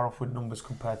weren't far off with numbers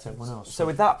compared to everyone else. So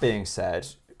with that being said,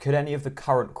 could any of the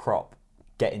current crop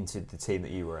get into the team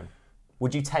that you were in?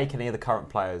 Would you take any of the current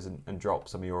players and drop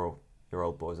some of your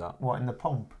old boys out? What, in the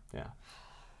pomp? Yeah.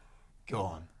 Go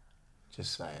on.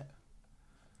 Just say it.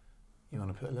 You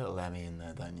want to put a little Emmy in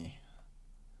there, don't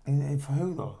you? For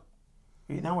who though?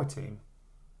 In our team?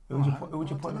 Who would you put?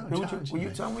 Will you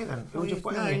tell me then? Who would you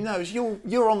put in me? No,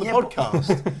 you're on the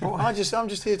podcast. I'm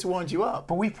just here to wind you up.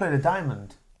 But we played a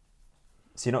diamond.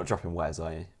 So you're not dropping Wes,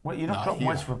 are you? Well, you're not dropping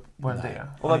Wes for Buendia.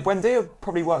 Although Buendia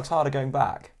probably works harder going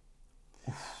back.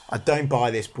 I don't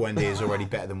buy this. Buendia is already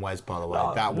better than Wes, by the way.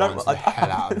 That no, winds the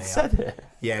hell out of me. Said it.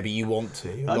 Yeah, but you want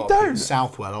to. I don't.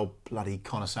 Southwell, bloody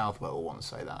Connor Southwell will want to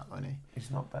say that, won't he?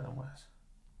 He's not better than Wes.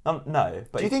 No,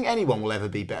 but Do you think anyone will ever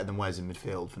be better than Wes in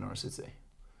midfield for Norwich City?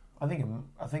 I think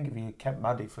if you kept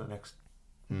Maddie for the next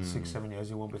 6-7 years,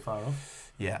 he won't be far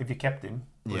off. Yeah. If you kept him,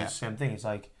 but Yeah. it's the same thing. It's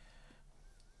like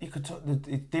you could.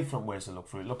 It's different ways to look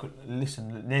through it.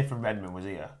 Listen. Nathan Redmond was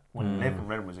here when Nathan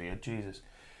Redmond was here. Jesus,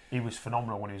 he was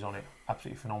phenomenal when he was on it.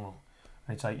 Absolutely phenomenal.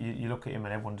 And it's like you look at him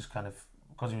and everyone just kind of,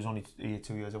 because he was only here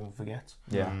 2 years, everyone forgets.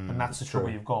 Yeah. And that's the trouble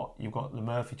you've got. You've got the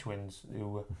Murphy twins who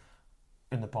were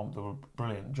in the pomp. They were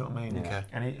brilliant. Do you know what I mean? Okay.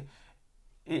 And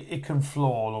it can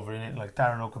flow all over in it. Like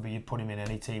Darren Huckabee, you'd put him in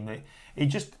any team.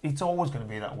 It's always going to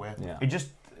be that way. Yeah.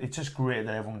 It's just great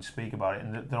that everyone can speak about it,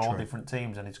 and they're all different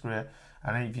teams, and it's great.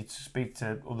 And if you speak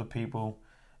to other people,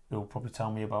 they'll probably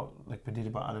tell me about, like we did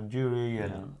about Adam Dury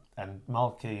and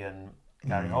Malky and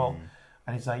Gary Hall.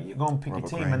 And it's like you go and pick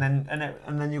Robert your team, Green.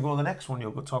 and then you go to the next one.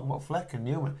 You'll go talk about Fleck and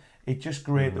Newman. It's just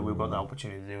great that we've got the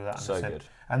opportunity to do that. And So good.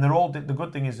 And they're all the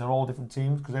good thing is they're all different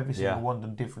teams because every single Yeah. one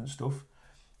done different stuff.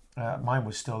 Mine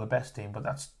was still the best team, but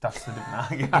that's the different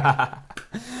argument.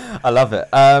 I love it.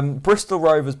 Bristol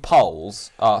Rovers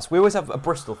polls ask. We always have a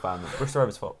Bristol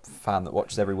Rovers fan that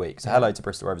watches every week. So hello to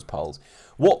Bristol Rovers polls.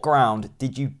 What ground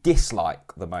did you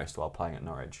dislike the most while playing at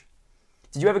Norwich?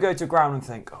 Did you ever go to a ground and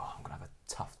think, oh, I'm going to have a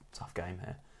tough game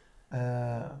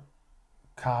here?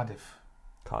 Cardiff.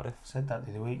 Cardiff. Said that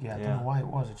the other week. Yeah, I Yeah. don't know why it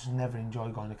was. I just never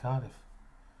enjoyed going to Cardiff.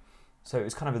 So it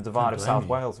was kind of a divide of blame South you.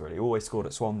 Wales, really. Always scored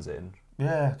at Swansea.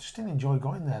 Yeah, just didn't enjoy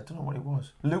going there. I don't know what it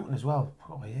was. Luton as well.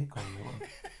 Oh, I hate going to Luton.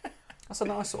 That's a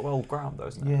nice sort of old ground, though,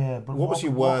 isn't it? Yeah, but What was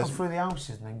your walking worst- through the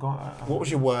houses and then going. What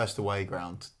was your worst away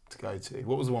ground to go to?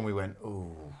 What was the one we went,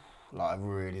 ooh, like I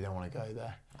really don't want to go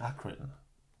there? Accrington.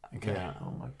 Okay. Yeah.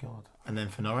 Oh my god. And then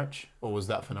for Norwich? Or was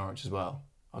that for Norwich as well?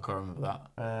 I can't remember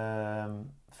that.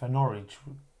 For Norwich.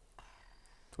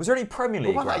 Was there any Premier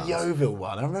League What about that grounds? Yeovil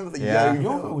one? I remember the Yeah.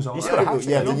 Yeovil. Yeovil was all You right. scored a Yeovil,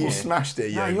 hat-trick, yeah, then you Yeovil. smashed it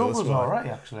at No, Yeovil. Yeovil was as well. alright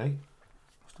actually.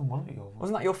 I still want Yeovil.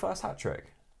 Wasn't that your first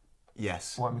hat-trick?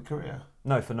 Yes. What, in my career?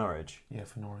 No, for Norwich. Yeah,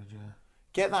 for Norwich, yeah.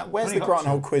 Get that. Where's Only the got Grant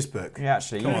Hole two. quiz book? Yeah,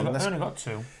 actually. Come you on, only let's- I only got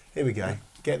two. Here we go.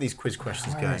 Get these quiz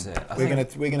questions Where going. is it? I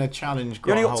We're gonna challenge You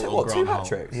Grant only got Hole two, on what, two Grant Hole.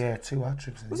 hat-tricks? Yeah, two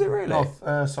hat-tricks. Was it really?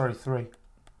 No, sorry, three.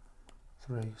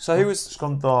 So who was...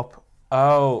 Scunthorpe.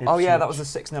 Oh yeah, that Ipswich.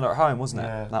 was the 6-0 at home, wasn't it?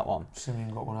 Yeah. That one.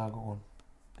 Simeon got one, I got one.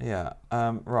 Yeah.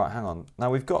 Right, hang on. Now,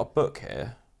 we've got a book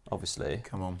here, obviously.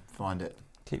 Come on, find it.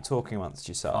 Keep talking amongst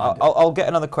yourself. Find it. I'll get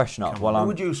another question up Come while Who I'm...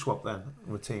 would you swap then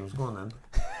with teams? Go on then.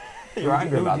 You're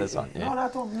angry Who about would this, aren't you? No, I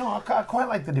don't. No, I quite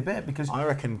like the debate because I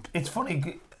reckon. it's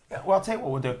funny. Well, I'll tell you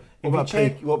what we'll do. What about,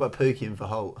 change, Pookie, what about Pookie and for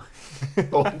Holt?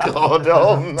 Oh God!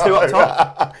 Oh no! Two up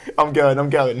top. I'm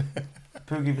going.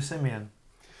 Poogie for Simeon.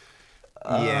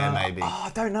 Yeah, maybe. Oh,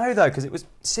 I don't know, though, because it was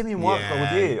Simeon worked well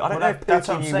with Yeah. you. I don't know if that's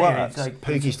what Pookie I'm and you saying. worked. It's like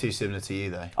Pookie's too similar to you,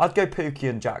 though. I'd go Pookie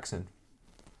and Jackson.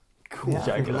 Cool.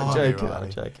 Yeah, I'm Blimey, joking. Riley.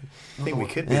 I'm joking. I think we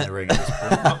could be in the ring at this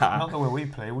point. not the way we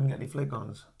play. We wouldn't get any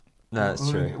flick-ons. No, that's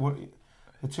true.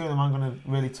 The two of them aren't going to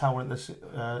really tower at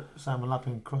the Simon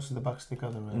Lappin crosses the backs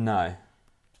together. Right? No.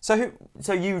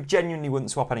 So you genuinely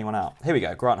wouldn't swap anyone out? Here we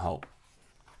go, Grant Holt.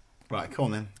 Right, come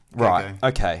on then. Right,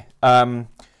 okay.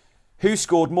 Who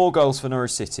scored more goals for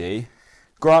Norwich City,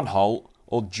 Grant Holt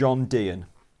or John Dean?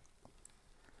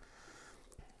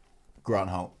 Grant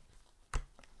Holt.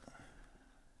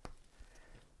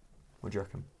 What do you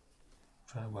reckon?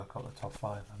 Trying to work out the top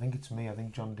five. I think it's me. I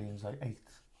think John Dean's like 8th.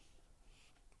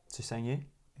 So saying you?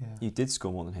 Yeah. You did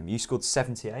score more than him. You scored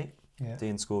 78. Yeah.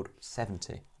 Dean scored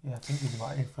 70. Yeah, I think he's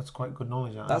about 8th. That's quite good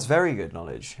knowledge. That's very good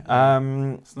knowledge.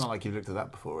 It's not like you've looked at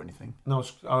that before or anything. No,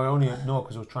 I only know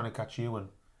because I was trying to catch Ewan.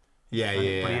 Yeah, But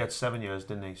he yeah. had 7 years,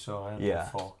 didn't he? So I only Yeah.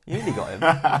 had 4. You nearly got him.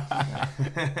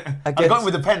 I got him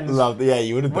with the pens. Yeah,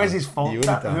 you would have done. Where's his fault? You would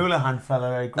have That done. Houlihan fella,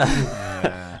 I agree with you.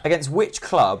 Yeah. Against which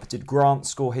club did Grant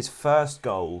score his first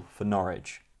goal for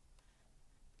Norwich?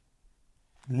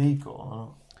 League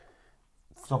goal.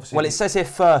 Obviously, Well, it says here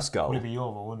first goal. would it be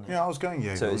Yeovil, wouldn't it? Yeah, I was going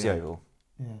Yeovil. So it's yeah. Yeovil.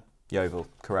 Yeah. Yeovil,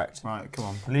 correct. Right, come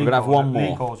on. League gonna have goal- one more.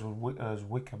 League goals was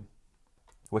Wickham.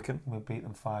 Wickham. We beat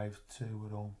them 5-2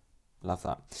 at home. Love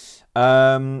that. First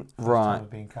time Right. of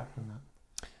being captain.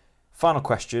 That. Final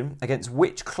question. Against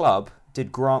which club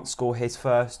did Grant score his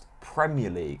first Premier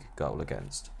League goal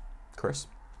against? Chris?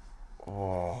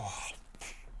 Oh.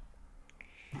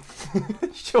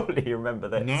 Surely you remember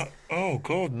this. No. Oh,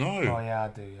 God, no. Oh yeah, I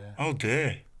do. Yeah. Oh,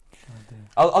 dear. I do.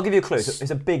 I'll give you a clue. It's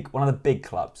one of the big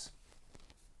clubs.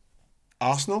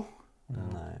 Arsenal?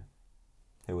 No.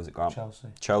 Who was it, Grant? Chelsea.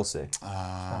 Chelsea.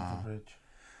 Stamford Bridge.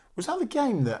 Was that the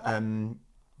game that...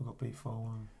 We got beat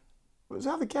 4-1. was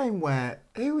that the game where...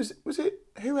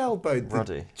 Who elbowed the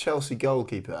Ruddy. Chelsea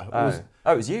goalkeeper?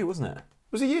 It was you, wasn't it?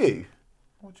 Was it you?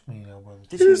 What do you mean, elbow?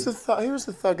 Who was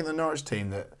the thug in the Norwich team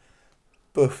that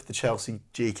buffed the Chelsea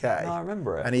GK? No, I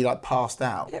remember it. And he passed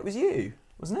out. Yeah, it was you,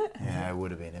 wasn't it? Yeah, it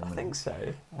would have been him. I wouldn't think it?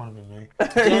 so. One of them, me.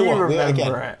 Do you know what?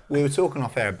 remember it. We were talking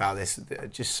off air about this.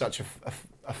 Just such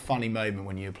a funny moment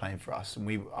when you were playing for us, and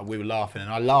we were laughing,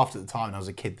 and I laughed at the time. And I was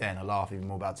a kid then. I laugh even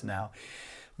more about it now.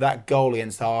 That goal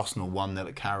against Arsenal, 1-0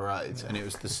 at Carrow Road, and it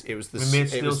was the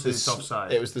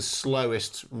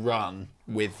slowest run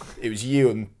with. It was you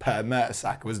and Per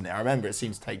Mertesacker, wasn't it? I remember it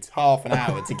seems to take half an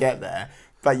hour to get there,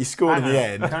 but you scored at the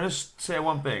end. Can I just say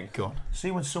one thing? Go on.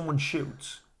 See, when someone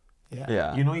shoots,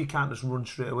 Yeah. you know you can't just run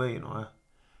straight away, you know.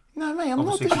 No, mate, I'm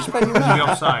Obviously, not disrespecting because you're that.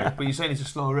 offside, but you're saying it's a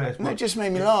slow race. No, but it just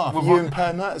made me laugh. We're You both- and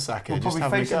Per Mertesacker we're just probably having a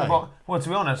facing the go. ball. Well, to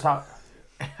be honest, I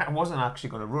wasn't actually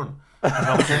going to run.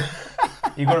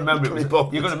 You got to remember. You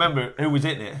got to remember who was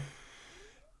in it.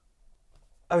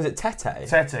 Oh, was it Tete?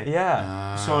 Tete.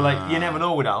 Yeah. So like, you never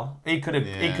know with Al. He could have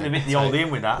hit the old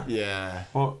in with that. Yeah,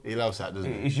 But he loves that,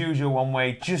 doesn't he? his usual one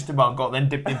way just about got then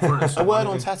dipped in front of A someone.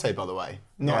 word on Tete, by the way.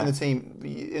 Not in the team,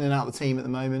 in and out of the team at the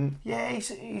moment. Yeah,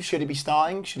 he's Should he be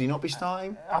starting? Should he not be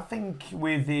starting? I think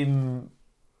with him,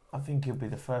 I think he'll be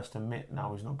the first to admit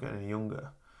now he's not getting any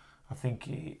younger. I think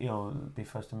he'll be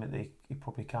first to admit that he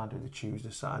probably can't do the Tuesday,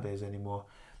 Saturdays anymore.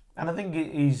 And I think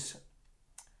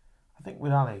I think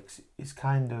with Alex, it's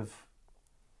kind of,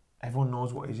 everyone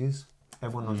knows what he is.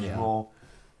 Everyone knows his role.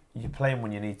 You play him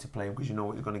when you need to play him because you know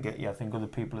what he's going to get you. I think other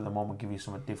people at the moment give you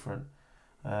something different.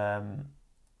 And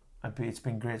it's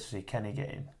been great to see Kenny get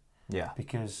in. Yeah.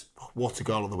 Because what a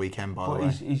goal on the weekend, by the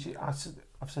way.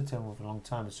 I've said to him for a long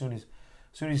time, as soon as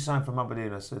he signed for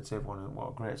Aberdeen, I said to everyone, what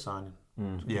a great signing.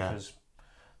 Because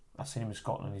I've seen him in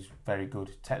Scotland, he's very good.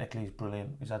 Technically, he's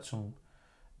brilliant. He's had some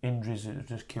injuries that have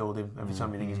just killed him every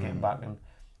time you think he's getting back. And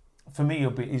for me,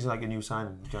 he's like a new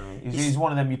signing. Generally. He's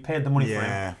one of them, you paid the money for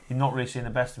him, you're not really seeing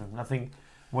the best of him. And I think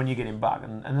when you get him back,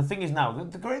 and the thing is now,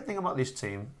 the great thing about this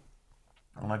team,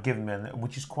 and I give him,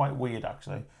 which is quite weird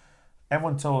actually,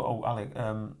 everyone told, Alec,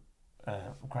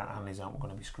 Grant Hanley's out, we're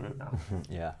going to be screwed now.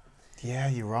 Yeah. Yeah,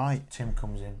 you're right. Tim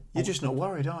comes in. You're just not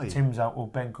worried, are you? Tim's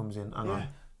out, Ben comes in. Hang on.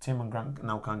 Tim and Grant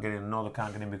now can't get in, and they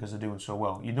can't get in because they're doing so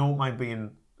well. You don't mind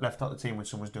being left out of the team when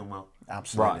someone's doing well.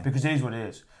 Absolutely. Right. Because it is what it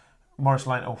is. Morris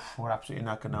Line, we're absolutely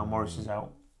knackered now. Morris is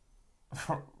out.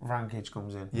 Rankage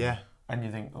comes in. Yeah. And you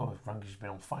think, Rankage's been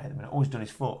on fire at the minute. He's done his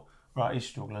foot. Right, he's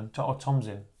struggling. Tom's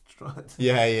in.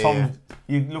 Yeah. Tom,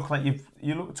 you look like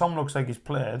Tom looks like he's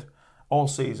played all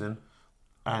season,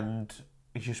 and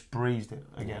he's just breezed it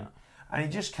again. Yeah. And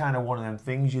it's just kind of one of them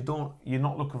things. You're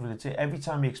not looking for the team. Every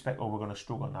time you expect, we're going to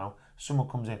struggle now, someone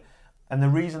comes in. And the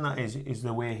reason that is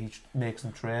the way he makes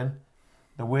them train,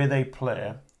 the way they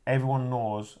play. Everyone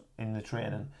knows in the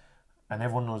training, and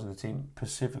everyone knows in the team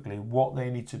specifically what they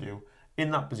need to do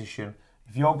in that position.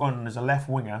 If you're going as a left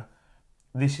winger,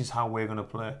 this is how we're going to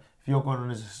play. If you're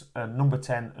going as a number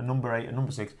 10, a number 8, a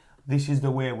number 6, this is the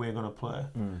way we're going to play.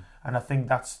 And I think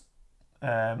that's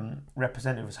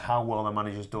representative of how well the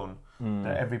manager's done.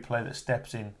 That every player that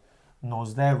steps in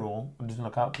knows their role and doesn't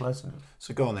look out for less.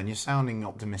 So go on then, you're sounding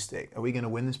optimistic. Are we going to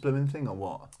win this blooming thing or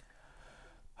what?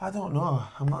 I don't know.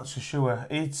 I'm not so sure.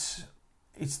 It's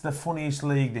the funniest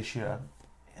league this year.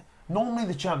 Normally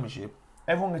the Championship,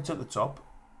 everyone gets at the top,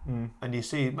 and you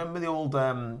see. Remember the old?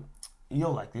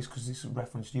 You'll like this because this is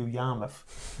reference to you,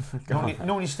 Yarmouth.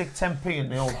 Normally you stick 10p in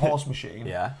the old horse machine.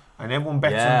 Yeah. And everyone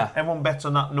bets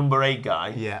on that number 8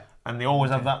 guy. Yeah. And they always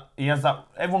have that. He has that.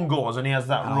 Everyone goes and he has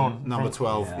that run. Number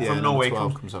 12. From number nowhere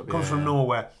 12 comes up. Comes from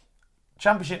nowhere.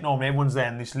 Championship normally everyone's there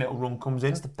and this little run comes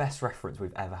in. It's the best reference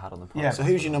we've ever had on the podcast. Yeah. So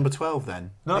who's your number 12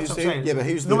 then? No, that's what I'm saying. Yeah, but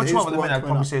who's number the 12 at the one minute? I'd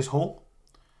coming probably up? say is Hull.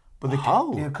 But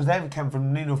Hull? because they came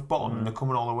from near enough bottom and they're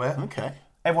coming all the way. Okay.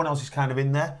 Everyone else is kind of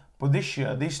in there. But this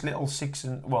year, this little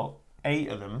 8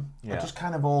 of them are just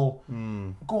kind of all.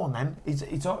 Go on then. It's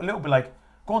a little bit like,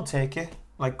 go on, take it.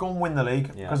 Like, go and win the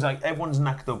league. Yeah. Because like everyone's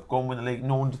knacked up, go and win the league.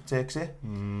 No one takes it.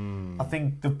 I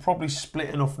think they're probably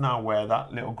split enough now where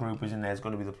that little group is in there is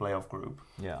going to be the playoff group.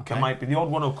 Yeah. Okay. There might be the odd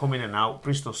one will come in and out.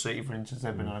 Bristol City, for instance,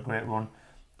 they've been on a great run.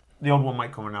 The odd one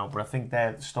might come in and out, but I think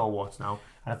they're the stalwarts now.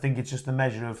 And I think it's just a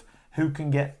measure of who can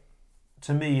get.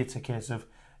 To me, it's a case of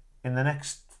in the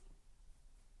next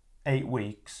 8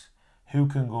 weeks, who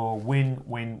can go win,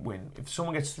 win, win. If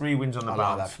someone gets 3 wins on the I like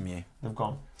bounce, that from you. they've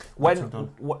gone. When That's done.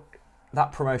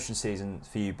 that promotion season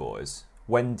for you boys,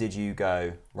 when did you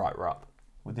go, right, we're up?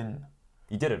 We didn't.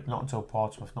 You didn't? Not until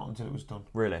Portsmouth, not until it was done.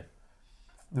 Really?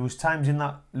 There was times in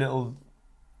that little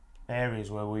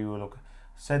areas where we were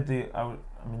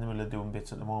I'm in the middle of doing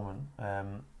bits at the moment,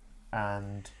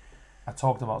 and I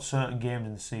talked about certain games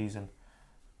in the season.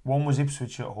 One was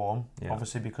Ipswich at home,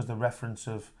 obviously because the reference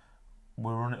of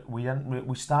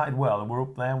we started well and we're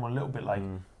up there and we're a little bit like,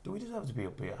 do we deserve to be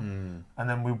up here? And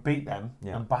then we beat them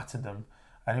and battered them,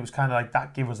 and it was kind of like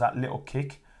that gave us that little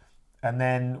kick, and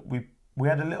then we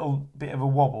had a little bit of a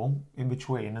wobble in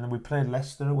between, and then we played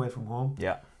Leicester away from home.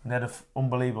 Yeah. And they had an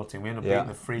unbelievable team. We ended up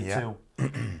beating them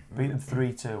 3-2. Beat them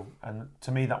 3-2. And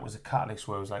to me, that was a catalyst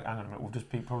where I was like, hang on a minute, we've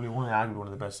just beat probably one of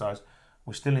the best sides.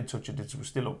 We're still in touch with it, we're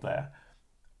still up there.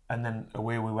 And then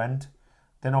away we went.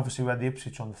 Then obviously we had the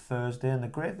Ipswich on the Thursday. And the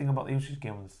great thing about the Ipswich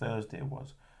game on the Thursday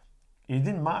was, it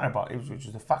didn't matter about Ipswich, it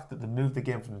was the fact that they moved the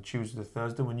game from the Tuesday to the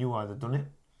Thursday when you either done it,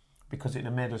 because it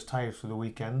had made us tired for the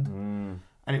weekend.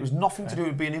 And it was nothing to do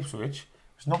with being Ipswich.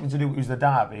 It was nothing to do with it was the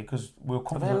derby, because we were Are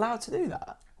confident. they allowed to do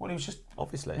that? Well, it was just...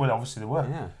 Obviously. Well, obviously they were.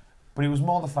 Yeah. But it was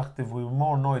more the fact that we were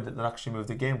more annoyed that they actually moved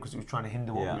the game because it was trying to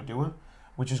hinder what we were doing,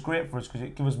 which is great for us because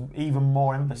it gave us even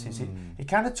more emphasis. It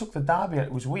kind of took the derby,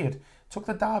 it was weird, took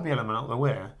the derby element out of the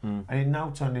way, and it now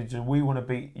turned into we want to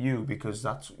beat you because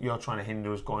you're trying to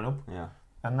hinder us going up. Yeah.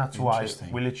 And that's why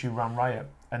we literally ran riot.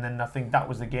 And then I think that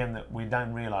was the game that we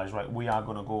then realised, right, we are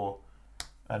going to go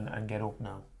and get up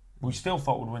now. We still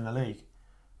thought we'd win the league.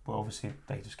 But obviously,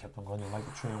 they just kept on going. They're like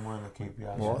the train, weren't they,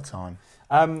 QPR? What a time.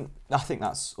 I think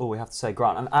that's all we have to say.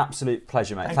 Grant, an absolute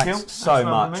pleasure, mate. Thank you. Thanks so Thanks for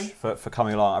much having for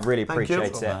coming along. I really Thank you.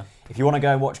 appreciate it. If you want to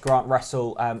go and watch Grant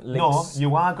wrestle, links... No,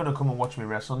 you are going to come and watch me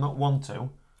wrestle, not want to.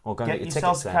 Or go and Get get your yourself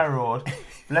tickets to then. Carrow Road.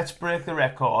 Let's break the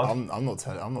record. I'm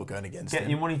not going against Get him.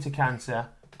 your money to cancer.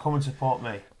 Come and support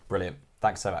me. Brilliant.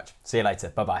 Thanks so much. See you later.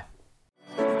 Bye-bye.